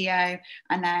watch the video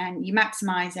and then you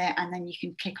maximize it, and then you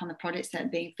can click on the products that are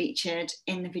being featured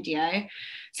in the video.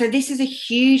 So this is a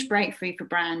huge breakthrough for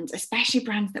brands, especially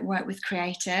brands that work with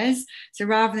creators. So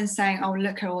rather than saying, oh,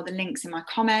 look at all the links in my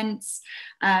comments,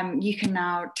 you can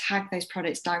now tag those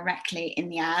products directly in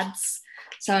the ads.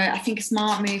 So I think a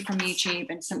smart move from YouTube,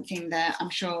 and something that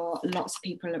I'm sure lots of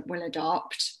people will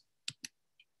adopt.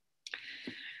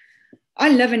 I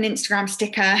love an Instagram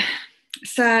sticker.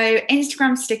 So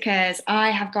Instagram stickers, I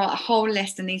have got a whole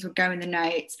list, and these will go in the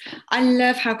notes. I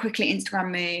love how quickly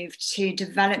Instagram moved to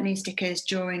develop new stickers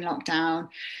during lockdown,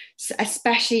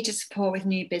 especially to support with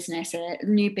new business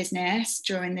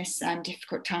during this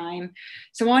difficult time.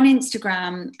 So on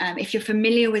Instagram, if you're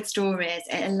familiar with stories,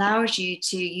 it allows you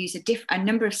to use a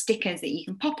number of stickers that you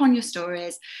can pop on your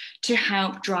stories to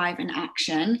help drive an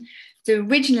action. So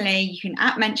originally you can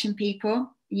 @mention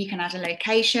people, you can add a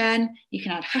location, you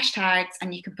can add hashtags,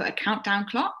 and you can put a countdown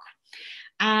clock.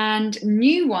 And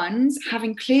new ones have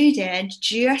included,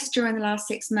 just during the last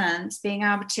 6 months, being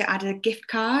able to add a gift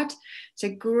card. So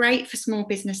great for small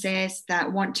businesses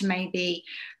that want to maybe,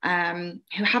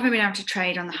 who haven't been able to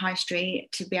trade on the high street,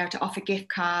 to be able to offer gift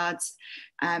cards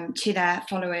to their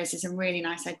followers is a really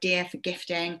nice idea for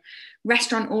gifting.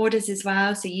 Restaurant orders as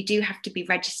well. So you do have to be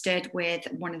registered with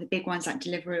one of the big ones like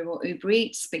Deliveroo or Uber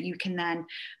Eats, but you can then,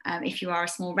 if you are a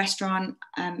small restaurant,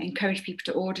 encourage people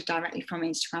to order directly from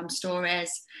Instagram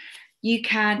stories.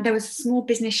 There was a small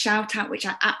business shout out, which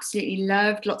I absolutely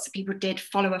loved. Lots of people did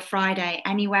Follow a Friday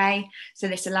anyway. So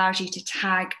this allows you to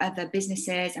tag other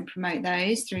businesses and promote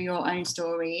those through your own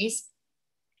stories.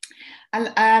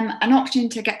 An option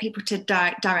to get people to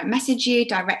direct message you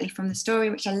directly from the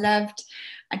story, which I loved.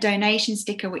 a donation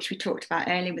sticker, which we talked about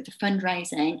earlier with the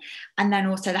fundraising, and then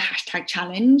also the hashtag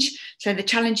challenge. So the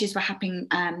challenges were happening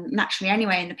naturally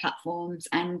anyway in the platforms,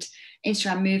 and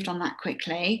Instagram moved on that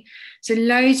quickly. So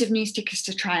loads of new stickers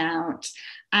to try out.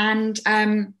 And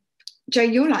Joe,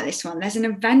 you'll like this one. There's an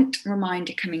event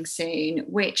reminder coming soon,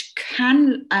 which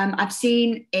can, I've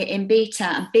seen it in beta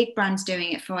and big brands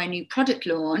doing it for a new product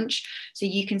launch. So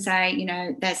you can say, you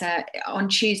know, on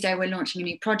Tuesday, we're launching a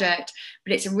new product,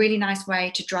 but it's a really nice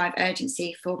way to drive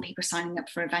urgency for people signing up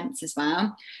for events as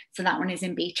well. So that one is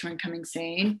in beta and coming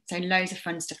soon. So loads of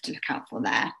fun stuff to look out for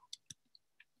there.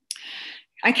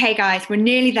 Okay, guys, we're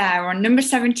nearly there. We're on number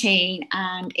 17,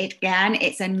 and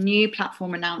it's a new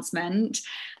platform announcement.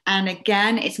 And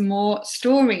again, it's more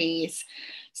stories.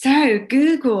 So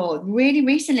Google really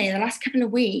recently, in the last couple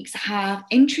of weeks, have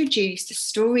introduced a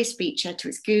stories feature to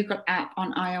its Google app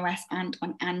on iOS and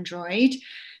on Android.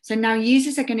 So now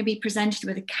users are going to be presented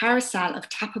with a carousel of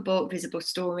tappable visible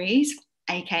stories,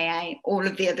 aka all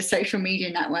of the other social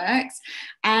media networks,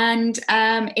 and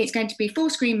it's going to be full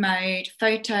screen mode,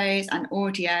 photos and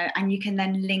audio, and you can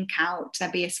then link out.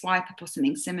 There'll be a swipe up or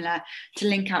something similar to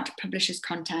link out to publishers'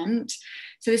 content.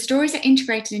 So the stories are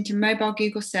integrated into mobile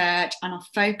Google search and are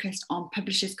focused on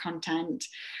publishers' content.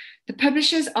 The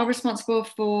publishers are responsible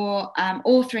for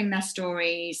authoring their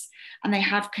stories, and they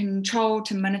have control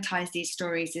to monetize these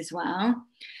stories as well.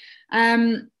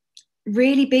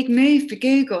 Really big move for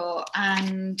Google,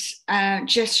 and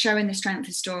just showing the strength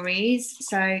of stories.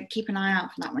 So keep an eye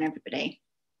out for that one, everybody.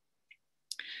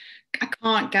 I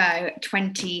can't go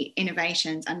 20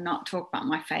 innovations and not talk about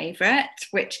my favorite,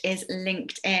 which is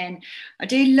LinkedIn. I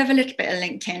do love a little bit of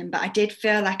LinkedIn, but I did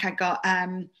feel like I got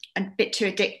a bit too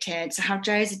addicted. So how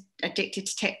Joe's addicted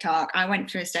to TikTok, I went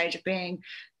through a stage of being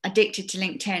addicted to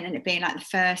LinkedIn and it being like the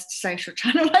first social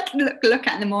channel I could look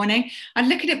at in the morning. I'd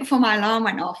look at it before my alarm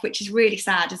went off, which is really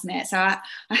sad, isn't it? So I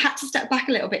had to step back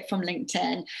a little bit from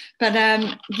LinkedIn. But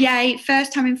yay,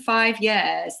 first time in 5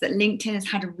 years that LinkedIn has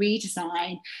had a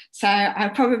redesign. So I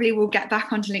probably will get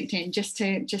back onto LinkedIn just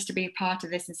to be a part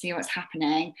of this and see what's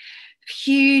happening.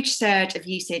 Huge surge of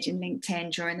usage in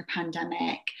LinkedIn during the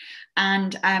pandemic,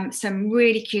 and some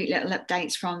really cute little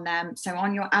updates from them. So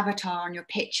on your avatar, on your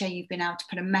picture, you've been able to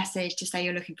put a message to say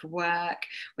you're looking for work,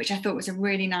 which I thought was a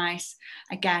really nice,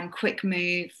 again, quick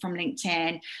move from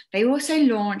LinkedIn. They also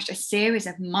launched a series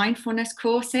of mindfulness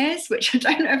courses, which I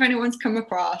don't know if anyone's come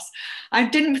across. I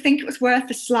didn't think it was worth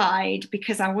the slide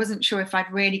because I wasn't sure if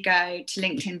I'd really go to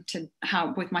LinkedIn to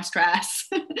help with my stress.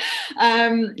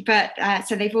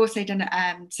 So they've also done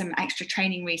some extra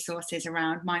training resources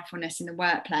around mindfulness in the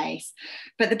workplace.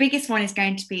 But the biggest one is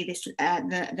going to be this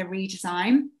the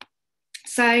redesign.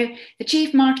 So the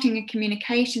Chief Marketing and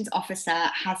Communications Officer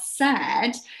has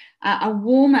said a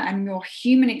warmer and more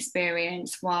human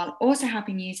experience, while also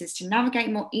helping users to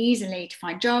navigate more easily to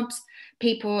find jobs,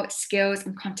 people, skills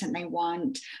and content they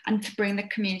want, and to bring the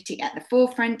community at the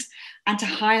forefront and to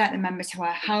highlight the members who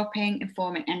are helping,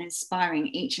 informing and inspiring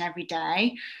each and every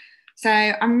day. So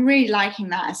I'm really liking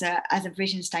that as a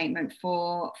vision statement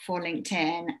for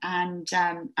LinkedIn, and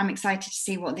I'm excited to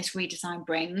see what this redesign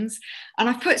brings. And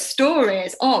I've put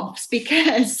stories, obs,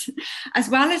 because as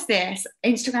well as this,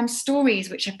 Instagram stories,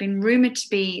 which have been rumoured to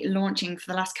be launching for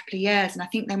the last couple of years, and I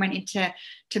think they went into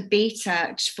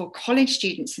beta for college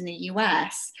students in the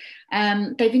US.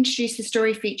 They've introduced the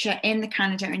story feature in the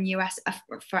Canada and US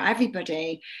for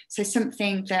everybody. So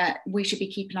something that we should be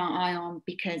keeping our eye on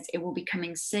because it will be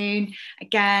coming soon.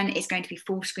 Again, it's going to be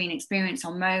full screen experience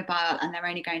on mobile and they're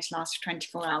only going to last for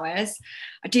 24 hours.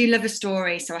 I do love a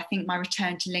story, so I think my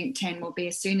return to LinkedIn will be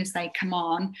as soon as they come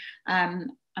on.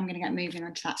 I'm going to get moving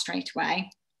onto that straight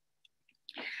away.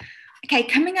 Okay,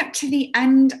 coming up to the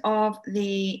end of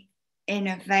the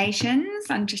innovations,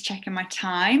 I'm just checking my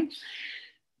time.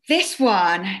 This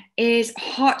one is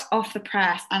hot off the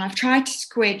press, and I've tried to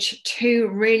squidge two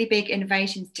really big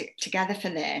innovations together for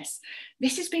this.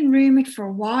 This has been rumoured for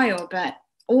a while, but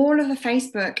all of the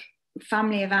Facebook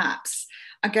family of apps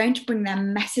are going to bring their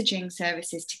messaging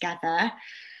services together.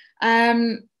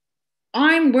 I'm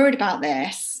worried about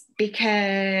this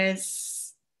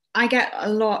because I get a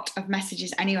lot of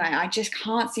messages anyway. I just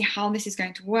can't see how this is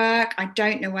going to work. I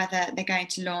don't know whether they're going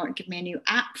to give me a new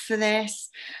app for this.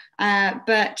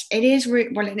 But it is,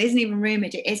 well, it isn't even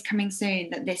rumoured, it is coming soon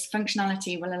that this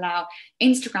functionality will allow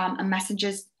Instagram and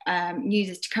Messengers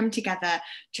users to come together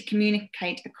to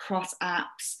communicate across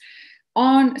apps.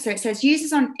 So it says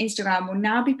users on Instagram will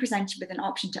now be presented with an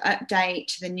option to update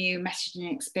to the new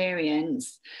messaging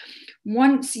experience.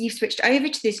 Once you've switched over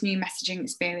to this new messaging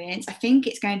experience, I think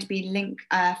it's going to be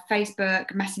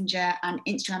Facebook, Messenger, and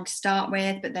Instagram to start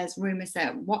with, but there's rumors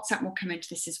that WhatsApp will come into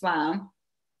this as well.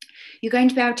 You're going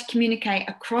to be able to communicate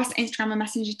across Instagram and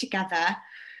Messenger together.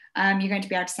 You're going to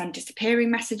be able to send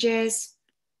disappearing messages.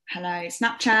 Hello,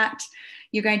 Snapchat.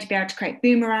 You're going to be able to create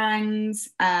boomerangs,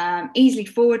 easily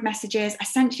forward messages.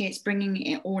 Essentially, it's bringing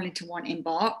it all into one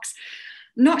inbox.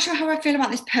 Not sure how I feel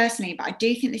about this personally, but I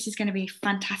do think this is going to be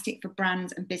fantastic for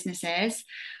brands and businesses.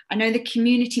 I know the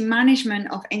community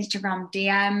management of Instagram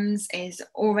DMs is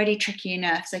already tricky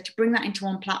enough. So to bring that into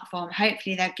one platform,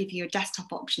 hopefully they'll give you a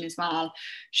desktop option as well,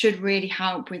 should really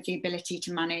help with the ability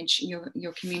to manage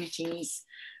your communities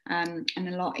in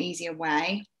a lot easier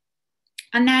way.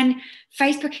 And then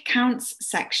Facebook accounts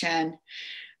section.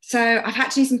 So I've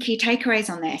had to do some key takeaways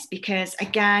on this because,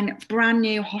 again, brand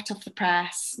new, hot off the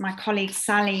press. My colleague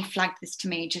Sally flagged this to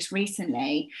me just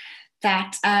recently,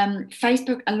 that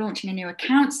Facebook are launching a new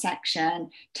account section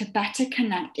to better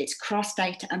connect its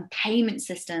cross-data and payment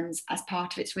systems as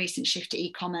part of its recent shift to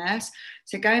e-commerce.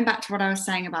 So going back to what I was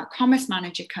saying about Commerce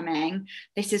Manager coming,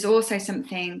 this is also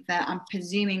something that I'm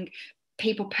presuming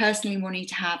people personally will need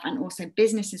to have, and also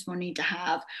businesses will need to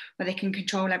have, where they can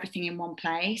control everything in one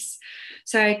place.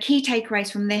 So key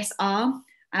takeaways from this are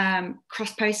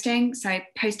cross-posting, so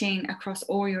posting across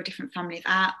all your different family of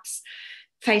apps.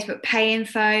 Facebook Pay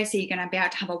info, so you're going to be able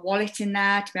to have a wallet in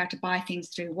there to be able to buy things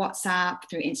through WhatsApp,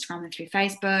 through Instagram, and through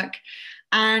Facebook,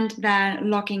 and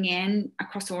then logging in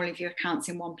across all of your accounts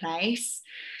in one place.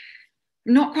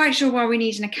 Not quite sure why we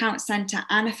need an account center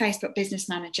and a Facebook business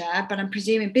manager, but I'm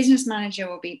presuming business manager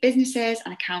will be businesses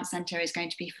and account center is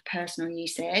going to be for personal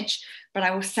usage. But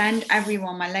I will send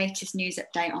everyone my latest news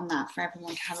update on that for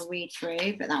everyone to have a read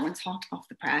through, but that one's hot off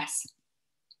the press.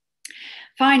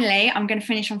 Finally, I'm going to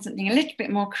finish on something a little bit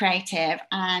more creative,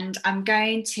 and I'm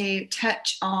going to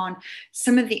touch on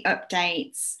some of the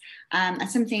updates and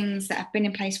some things that have been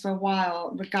in place for a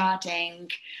while regarding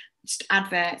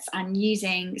adverts and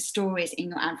using stories in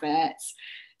your adverts.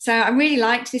 So I really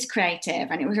liked this creative,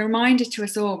 and it was a reminder to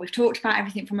us all. We've talked about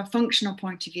everything from a functional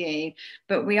point of view,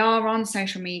 but we are on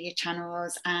social media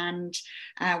channels, and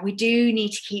we do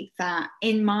need to keep that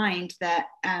in mind, that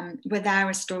we're there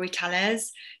as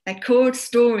storytellers. They're called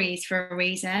stories for a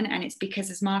reason, and it's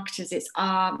because as marketers, it's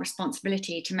our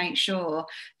responsibility to make sure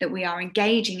that we are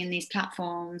engaging in these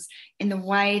platforms in the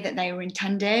way that they were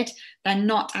intended. They're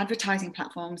not advertising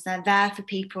platforms. They're there for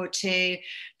people to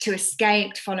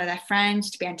escape, to follow their friends,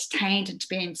 to be entertained and to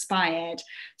be inspired.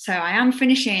 So I am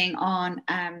finishing on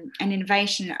an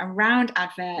innovation around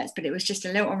adverts, but it was just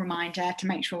a little reminder to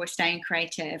make sure we're staying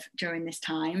creative during this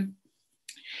time.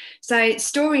 So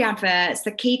story adverts,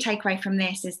 the key takeaway from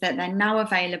this is that they're now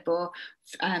available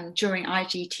during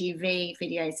IGTV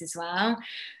videos as well.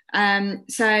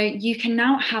 So you can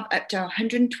now have up to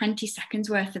 120 seconds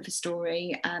worth of a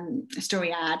story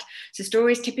ad. So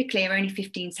stories typically are only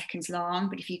 15 seconds long,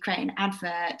 but if you create an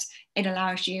advert, it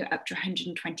allows you up to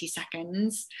 120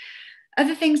 seconds.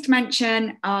 Other things to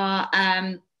mention are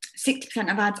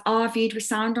 60% of ads are viewed with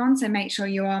sound on, so make sure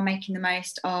you are making the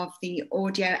most of the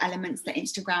audio elements that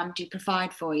Instagram do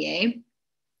provide for you.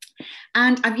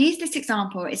 And I've used this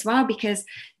example as well because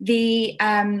the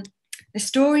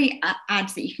story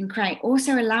ads that you can create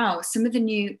also allow some of the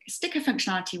new sticker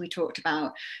functionality we talked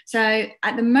about. So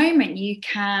at the moment, you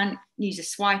can use a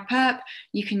swipe up,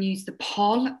 you can use the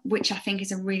poll, which I think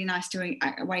is a really nice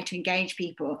way to engage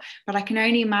people. But I can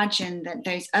only imagine that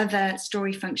those other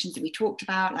story functions that we talked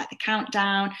about, like the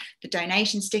countdown, the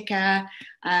donation sticker,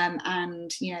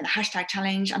 and the hashtag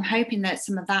challenge, I'm hoping that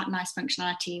some of that nice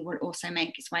functionality will also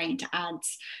make its way into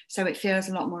ads, so it feels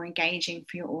a lot more engaging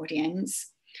for your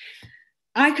audience.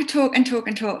 I could talk and talk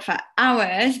and talk for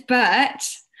hours, but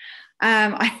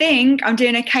I think I'm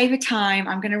doing okay for time.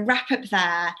 I'm going to wrap up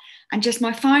there. And just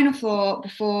my final thought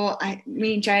before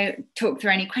me and Joe talk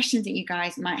through any questions that you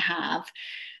guys might have.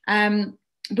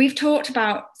 We've talked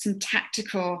about some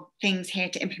tactical things here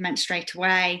to implement straight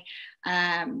away,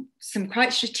 some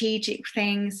quite strategic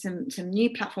things, some new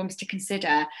platforms to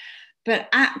consider. But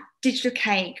at Digital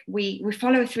Cake, we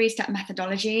follow a 3-step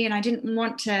methodology, and I didn't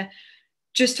want to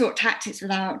just talk tactics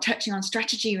without touching on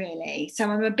strategy, really. So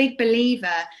I'm a big believer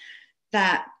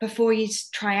that before you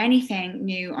try anything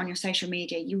new on your social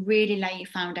media, you really lay your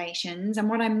foundations. And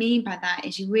what I mean by that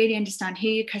is you really understand who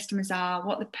your customers are,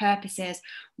 what the purpose is,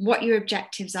 what your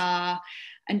objectives are,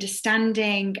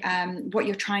 understanding what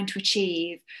you're trying to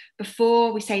achieve.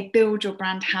 Before we say build your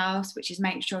brand house, which is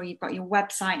make sure you've got your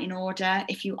website in order.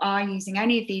 If you are using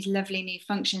any of these lovely new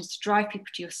functions to drive people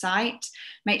to your site,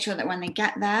 make sure that when they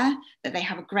get there, that they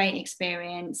have a great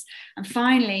experience. And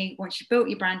finally, once you've built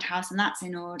your brand house and that's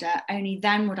in order, only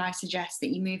then would I suggest that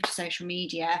you move to social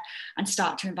media and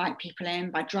start to invite people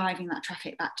in by driving that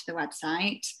traffic back to the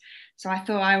website. So I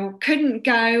thought I couldn't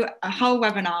go a whole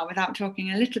webinar without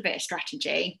talking a little bit of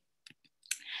strategy.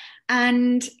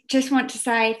 And just want to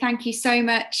say thank you so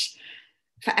much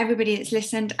for everybody that's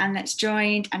listened and that's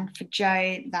joined, and for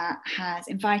Jo that has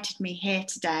invited me here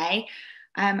today.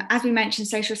 As we mentioned,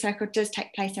 Social Circle does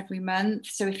take place every month.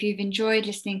 So if you've enjoyed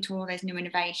listening to all those new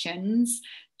innovations,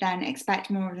 then expect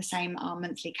more of the same at our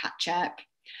monthly catch up.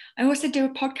 I also do a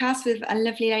podcast with a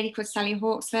lovely lady called Sally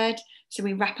Hawksford. So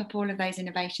we wrap up all of those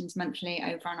innovations monthly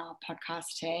over on our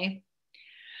podcast too.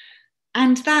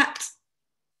 And that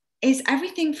is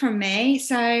everything from me.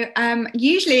 So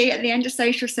usually at the end of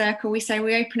Social Circle, we say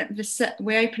we open up the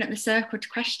circle to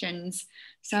questions.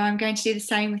 So I'm going to do the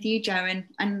same with you, Jo,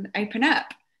 and open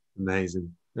up.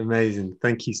 Amazing.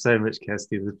 Thank you so much,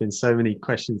 Kirsty. There's been so many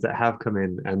questions that have come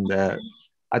in, and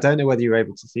I don't know whether you're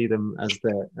able to see them as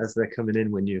they're coming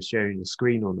in when you're sharing your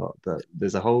screen or not, but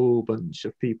there's a whole bunch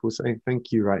of people saying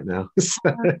thank you right now.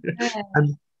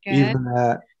 And even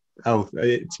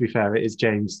to be fair, it is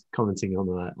James commenting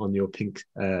on your pink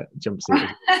jumpsuit.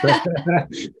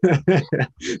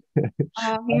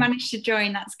 He managed to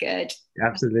join. That's good.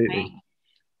 Absolutely.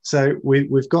 So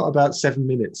we've got about 7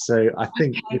 minutes, so I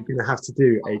think we're going to have to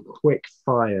do a quick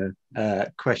fire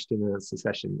question and answer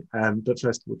session. But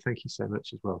first of all, thank you so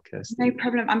much as well, Kirsty. No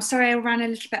problem. I'm sorry I ran a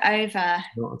little bit over.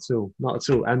 Not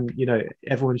at all. And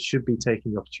everyone should be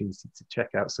taking the opportunity to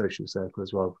check out Social Circle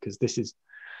as well, because this is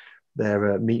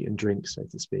their meat and drink, so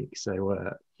to speak.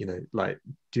 So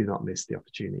do not miss the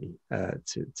opportunity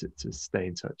to stay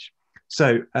in touch.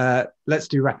 So let's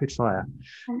do rapid fire.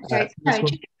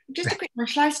 Just a quick one.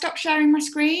 Shall I stop sharing my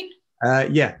screen?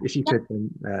 Yeah, if you could. Then,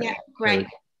 yeah, great.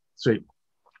 Sweet.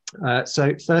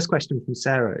 So first question from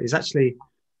Sarah is actually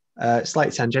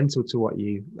slightly tangential to what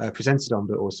you presented on,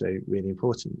 but also really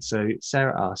important. So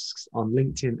Sarah asks, on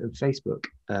LinkedIn and Facebook,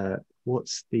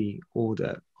 what's the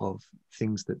order of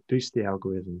things that boost the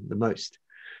algorithm the most?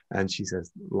 And she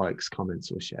says likes, comments,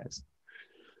 or shares.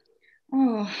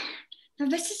 Oh, now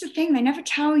this is the thing, they never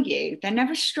tell you. They're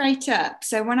never straight up.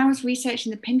 So when I was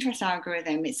researching the Pinterest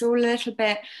algorithm, it's all a little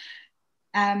bit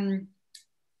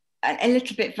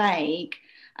vague.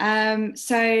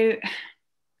 So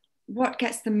what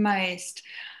gets the most?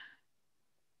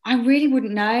 I really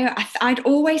wouldn't know. I'd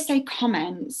always say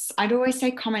comments. I'd always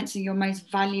say comments are your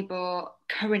most valuable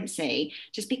currency,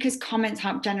 just because comments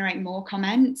help generate more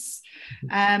comments.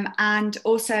 And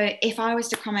also, if I was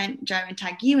to comment, Jo, and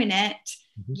tag you in it,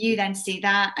 you then see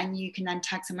that and you can then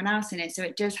tag someone else in it. So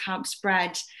it does help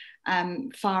spread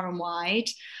far and wide.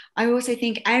 I also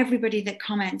think everybody that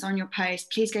comments on your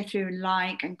post, please go through and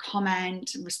like and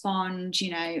comment, respond,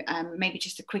 maybe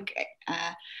just a quick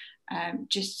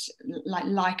just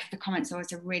like the comments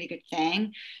always a really good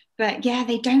thing. But yeah,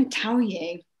 they don't tell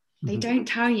you. They don't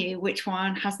tell you which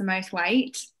one has the most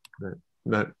weight.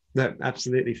 No,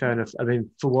 absolutely fair enough. I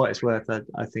mean, for what it's worth,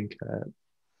 I think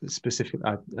specific.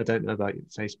 I don't know about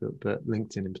Facebook, but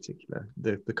LinkedIn in particular,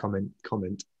 the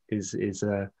comment is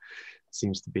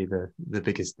seems to be the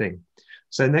biggest thing.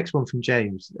 So next one from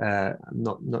James,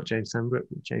 not James Sandbrook,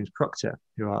 but James Proctor,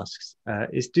 who asks,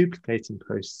 is duplicating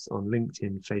posts on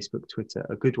LinkedIn, Facebook, Twitter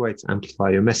a good way to amplify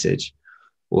your message,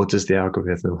 or does the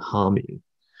algorithm harm you?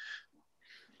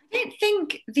 I don't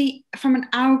think from an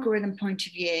algorithm point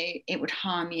of view, it would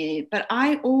harm you. But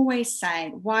I always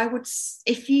say,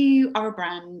 if you are a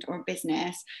brand or a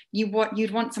business, you'd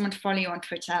want someone to follow you on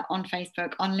Twitter, on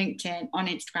Facebook, on LinkedIn, on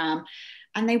Instagram,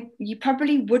 and you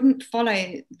probably wouldn't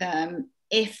follow them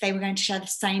if they were going to share the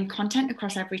same content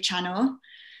across every channel.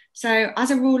 So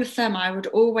as a rule of thumb, I would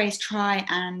always try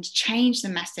and change the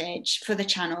message for the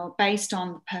channel based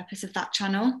on the purpose of that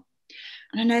channel.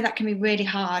 And I know that can be really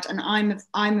hard. And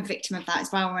I'm a victim of that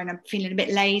as well, when I'm feeling a bit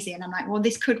lazy and I'm like, well,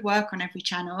 this could work on every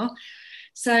channel.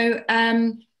 So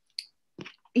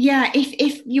yeah,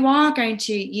 if you are going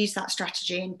to use that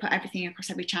strategy and put everything across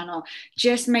every channel,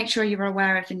 just make sure you're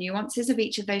aware of the nuances of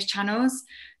each of those channels.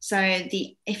 So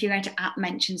if you're going to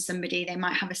mention somebody, they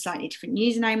might have a slightly different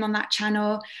username on that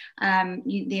channel.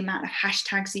 The amount of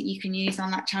hashtags that you can use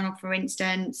on that channel, for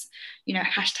instance,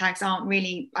 hashtags aren't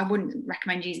really, I wouldn't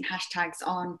recommend using hashtags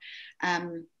on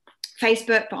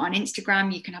Facebook, but on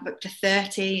Instagram you can have up to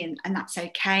 30 and that's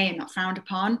okay and not frowned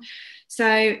upon.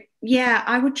 So yeah,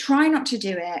 I would try not to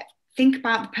do it think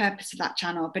about the purpose of that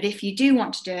channel. But if you do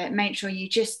want to do it, make sure you're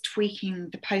just tweaking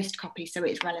the post copy so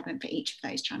it's relevant for each of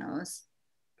those channels.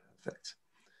 Perfect.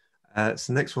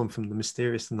 So next one from the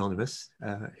Mysterious Anonymous,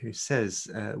 who says,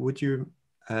 would you,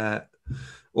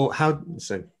 or how,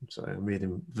 so sorry, I'm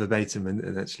reading verbatim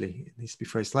and actually it needs to be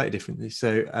phrased slightly differently.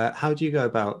 So how do you go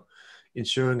about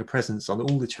ensuring a presence on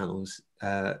all the channels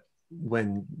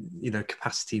when, you know,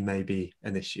 capacity may be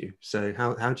an issue? So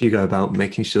how do you go about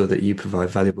making sure that you provide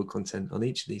valuable content on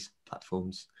each of these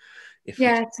platforms?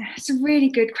 Yeah, it's a really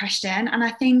good question. And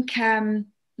I think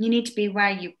you need to be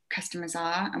where your customers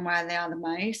are and where they are the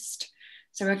most.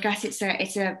 So I guess it's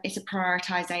a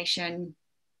prioritization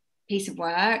piece of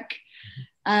work.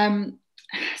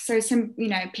 So some, you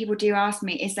know, people do ask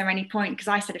me, is there any point? Because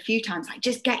I said a few times, like,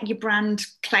 just get your brand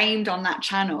claimed on that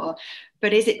channel.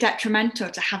 But is it detrimental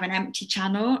to have an empty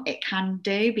channel? It can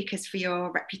do, because for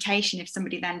your reputation, if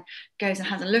somebody then goes and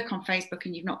has a look on Facebook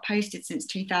and you've not posted since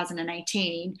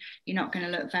 2018, you're not going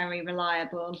to look very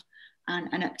reliable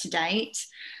and up to date.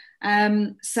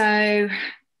 So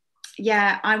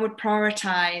yeah, I would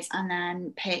prioritize and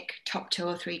then pick top 2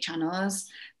 or 3 channels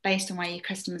based on where your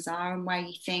customers are and where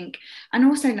you think, and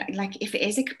also like if it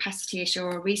is a capacity issue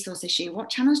or a resource issue, what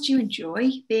channels do you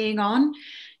enjoy being on?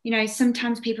 You know,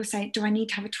 sometimes people say, do I need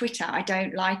to have a Twitter? I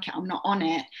don't like it, I'm not on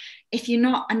it. If you're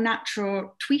not a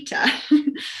natural tweeter,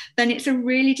 then it's a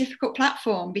really difficult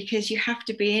platform, because you have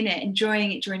to be in it,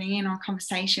 enjoying it, joining in on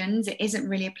conversations. It isn't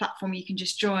really a platform you can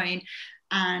just join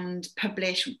and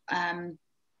publish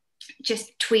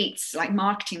just tweets like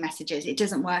marketing messages. It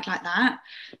doesn't work like that.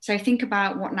 So think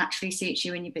about what naturally suits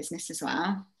you in your business as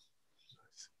well.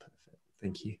 Perfect.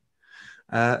 Thank you.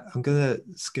 I'm going to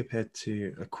skip ahead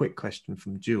to a quick question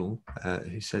from Jewel,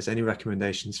 who says, any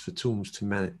recommendations for tools to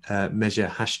measure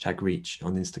hashtag reach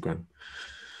on Instagram?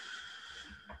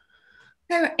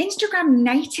 So Instagram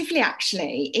natively,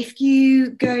 actually, if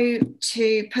you go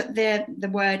to put the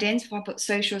word in, so if I put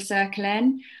Social Circle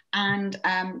in and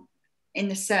in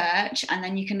the search, and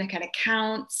then you can look at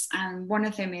accounts, and one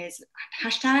of them is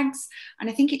hashtags, and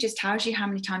I think it just tells you how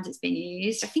many times it's been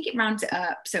used. I think it rounds it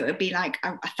up, so it would be like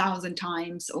 1,000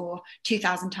 times or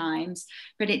 2,000 times,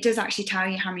 but it does actually tell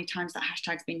you how many times that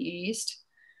hashtag's been used.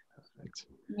 Perfect.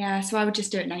 Yeah, so I would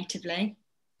just do it natively.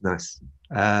 Nice.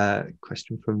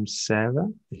 Question from Sarah,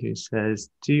 who says,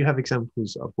 do you have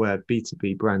examples of where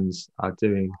B2B brands are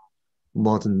doing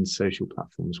modern social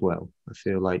platforms well? I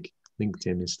feel like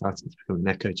LinkedIn is starting to become an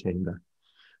echo chamber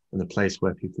and a place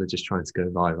where people are just trying to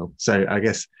go viral. So I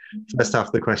guess first half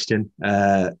of the question,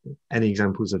 any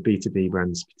examples of B2B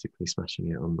brands particularly smashing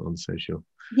it on social?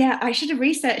 Yeah, I should have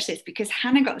researched this, because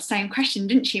Hannah got the same question,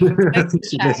 didn't she?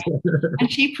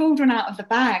 And she pulled one out of the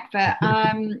bag. But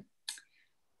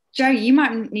Joe, you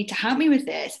might need to help me with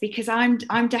this, because I'm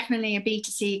definitely a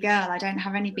B2C girl. I don't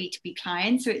have any B2B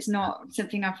clients, so it's not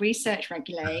something I've researched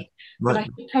regularly. But I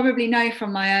should probably know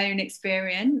from my own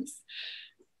experience.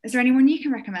 Is there anyone you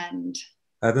can recommend?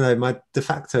 I don't know. My de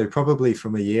facto, probably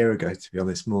from a year ago, to be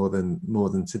honest, more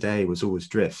than today, was always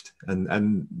Drift,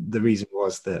 and the reason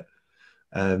was that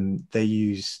they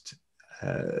used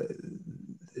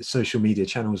social media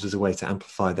channels as a way to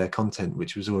amplify their content,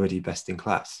 which was already best in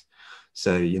class.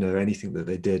 So, you know, anything that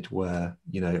they did were,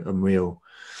 you know, Unreal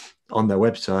on their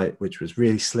website, which was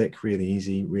really slick, really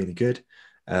easy, really good.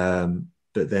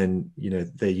 But then, you know,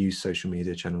 they use social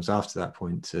media channels after that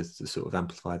point to sort of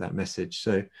amplify that message.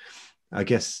 So I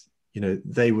guess, you know,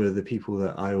 they were the people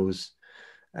that I always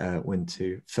went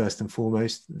to first and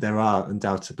foremost. There are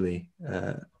undoubtedly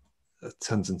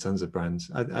tons and tons of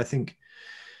brands. I think,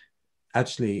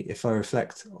 actually, if I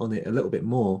reflect on it a little bit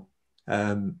more,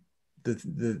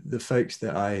 the folks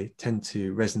that I tend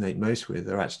to resonate most with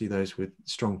are actually those with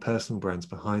strong personal brands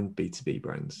behind B2B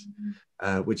brands,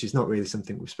 which is not really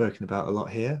something we've spoken about a lot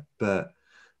here, but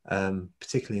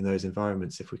particularly in those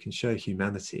environments, if we can show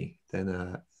humanity,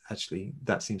 then actually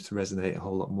that seems to resonate a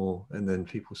whole lot more, and then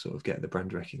people sort of get the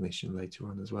brand recognition later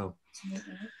on as well.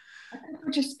 Absolutely. A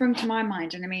couple just sprung to my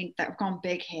mind, and I mean that have gone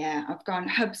big here. I've gone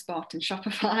HubSpot and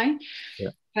Shopify.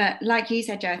 Yeah. But like you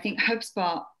said, Joe, I think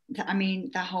HubSpot, I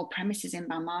mean, their whole premise is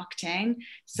inbound marketing.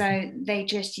 So they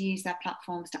just use their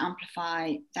platforms to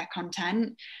amplify their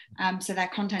content. So their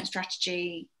content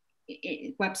strategy,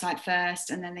 website first,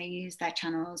 and then they use their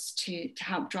channels to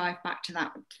help drive back to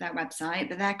their website.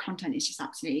 But their content is just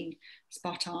absolutely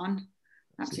spot on,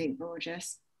 absolutely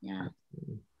gorgeous. Yeah,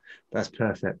 that's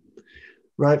perfect.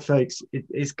 Right, folks,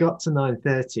 it's got to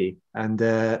 9:30,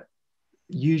 and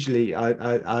usually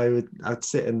I'd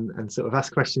sit and sort of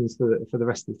ask questions for the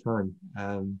rest of the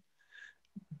time.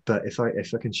 But if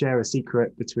I can share a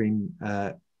secret between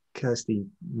Kirsty,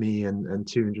 me, and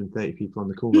 230 people on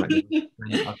the call right now.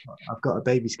 And I've got a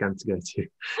baby scan to go to,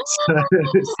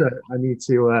 so I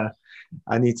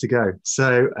need to go.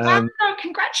 So wow,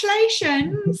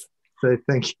 congratulations. so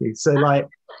thank you. So like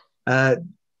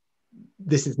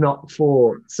this is not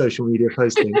for social media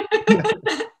posting.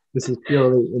 This is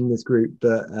purely in this group,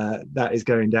 but that is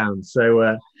going down. So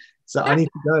I need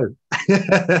to go.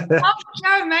 Oh,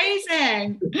 no,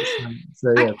 amazing.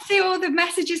 So yeah. I can see all the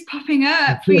messages popping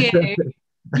up for you.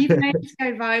 You've made this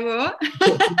go viral.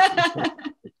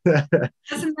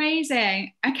 That's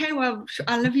amazing. Okay, well,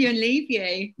 I'll love you and leave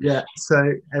you. Yeah.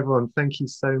 So everyone, thank you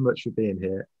so much for being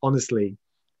here. Honestly,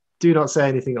 do not say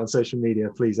anything on social media,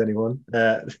 please, anyone.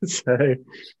 So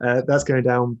that's going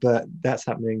down, but that's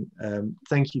happening.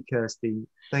 Thank you, Kirsty.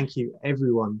 Thank you,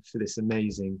 everyone, for this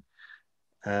amazing,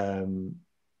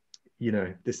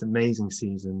 this amazing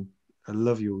season. I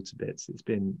love you all to bits. It's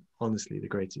been honestly the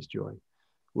greatest joy.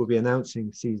 We'll be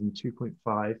announcing season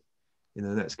 2.5 in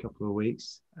the next couple of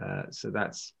weeks. So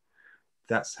that's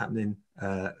happening.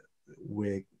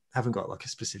 We haven't got like a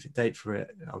specific date for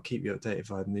it. I'll keep you updated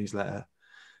via the newsletter.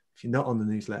 If you're not on the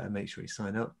newsletter, make sure you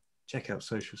sign up. Check out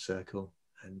Social Circle,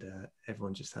 and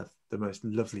everyone just have the most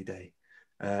lovely day.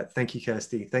 Thank you,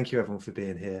 Kirsty. Thank you, everyone, for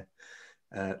being here.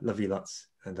 Love you lots,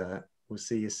 and we'll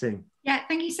see you soon. Yeah,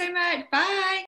 thank you so much. Bye.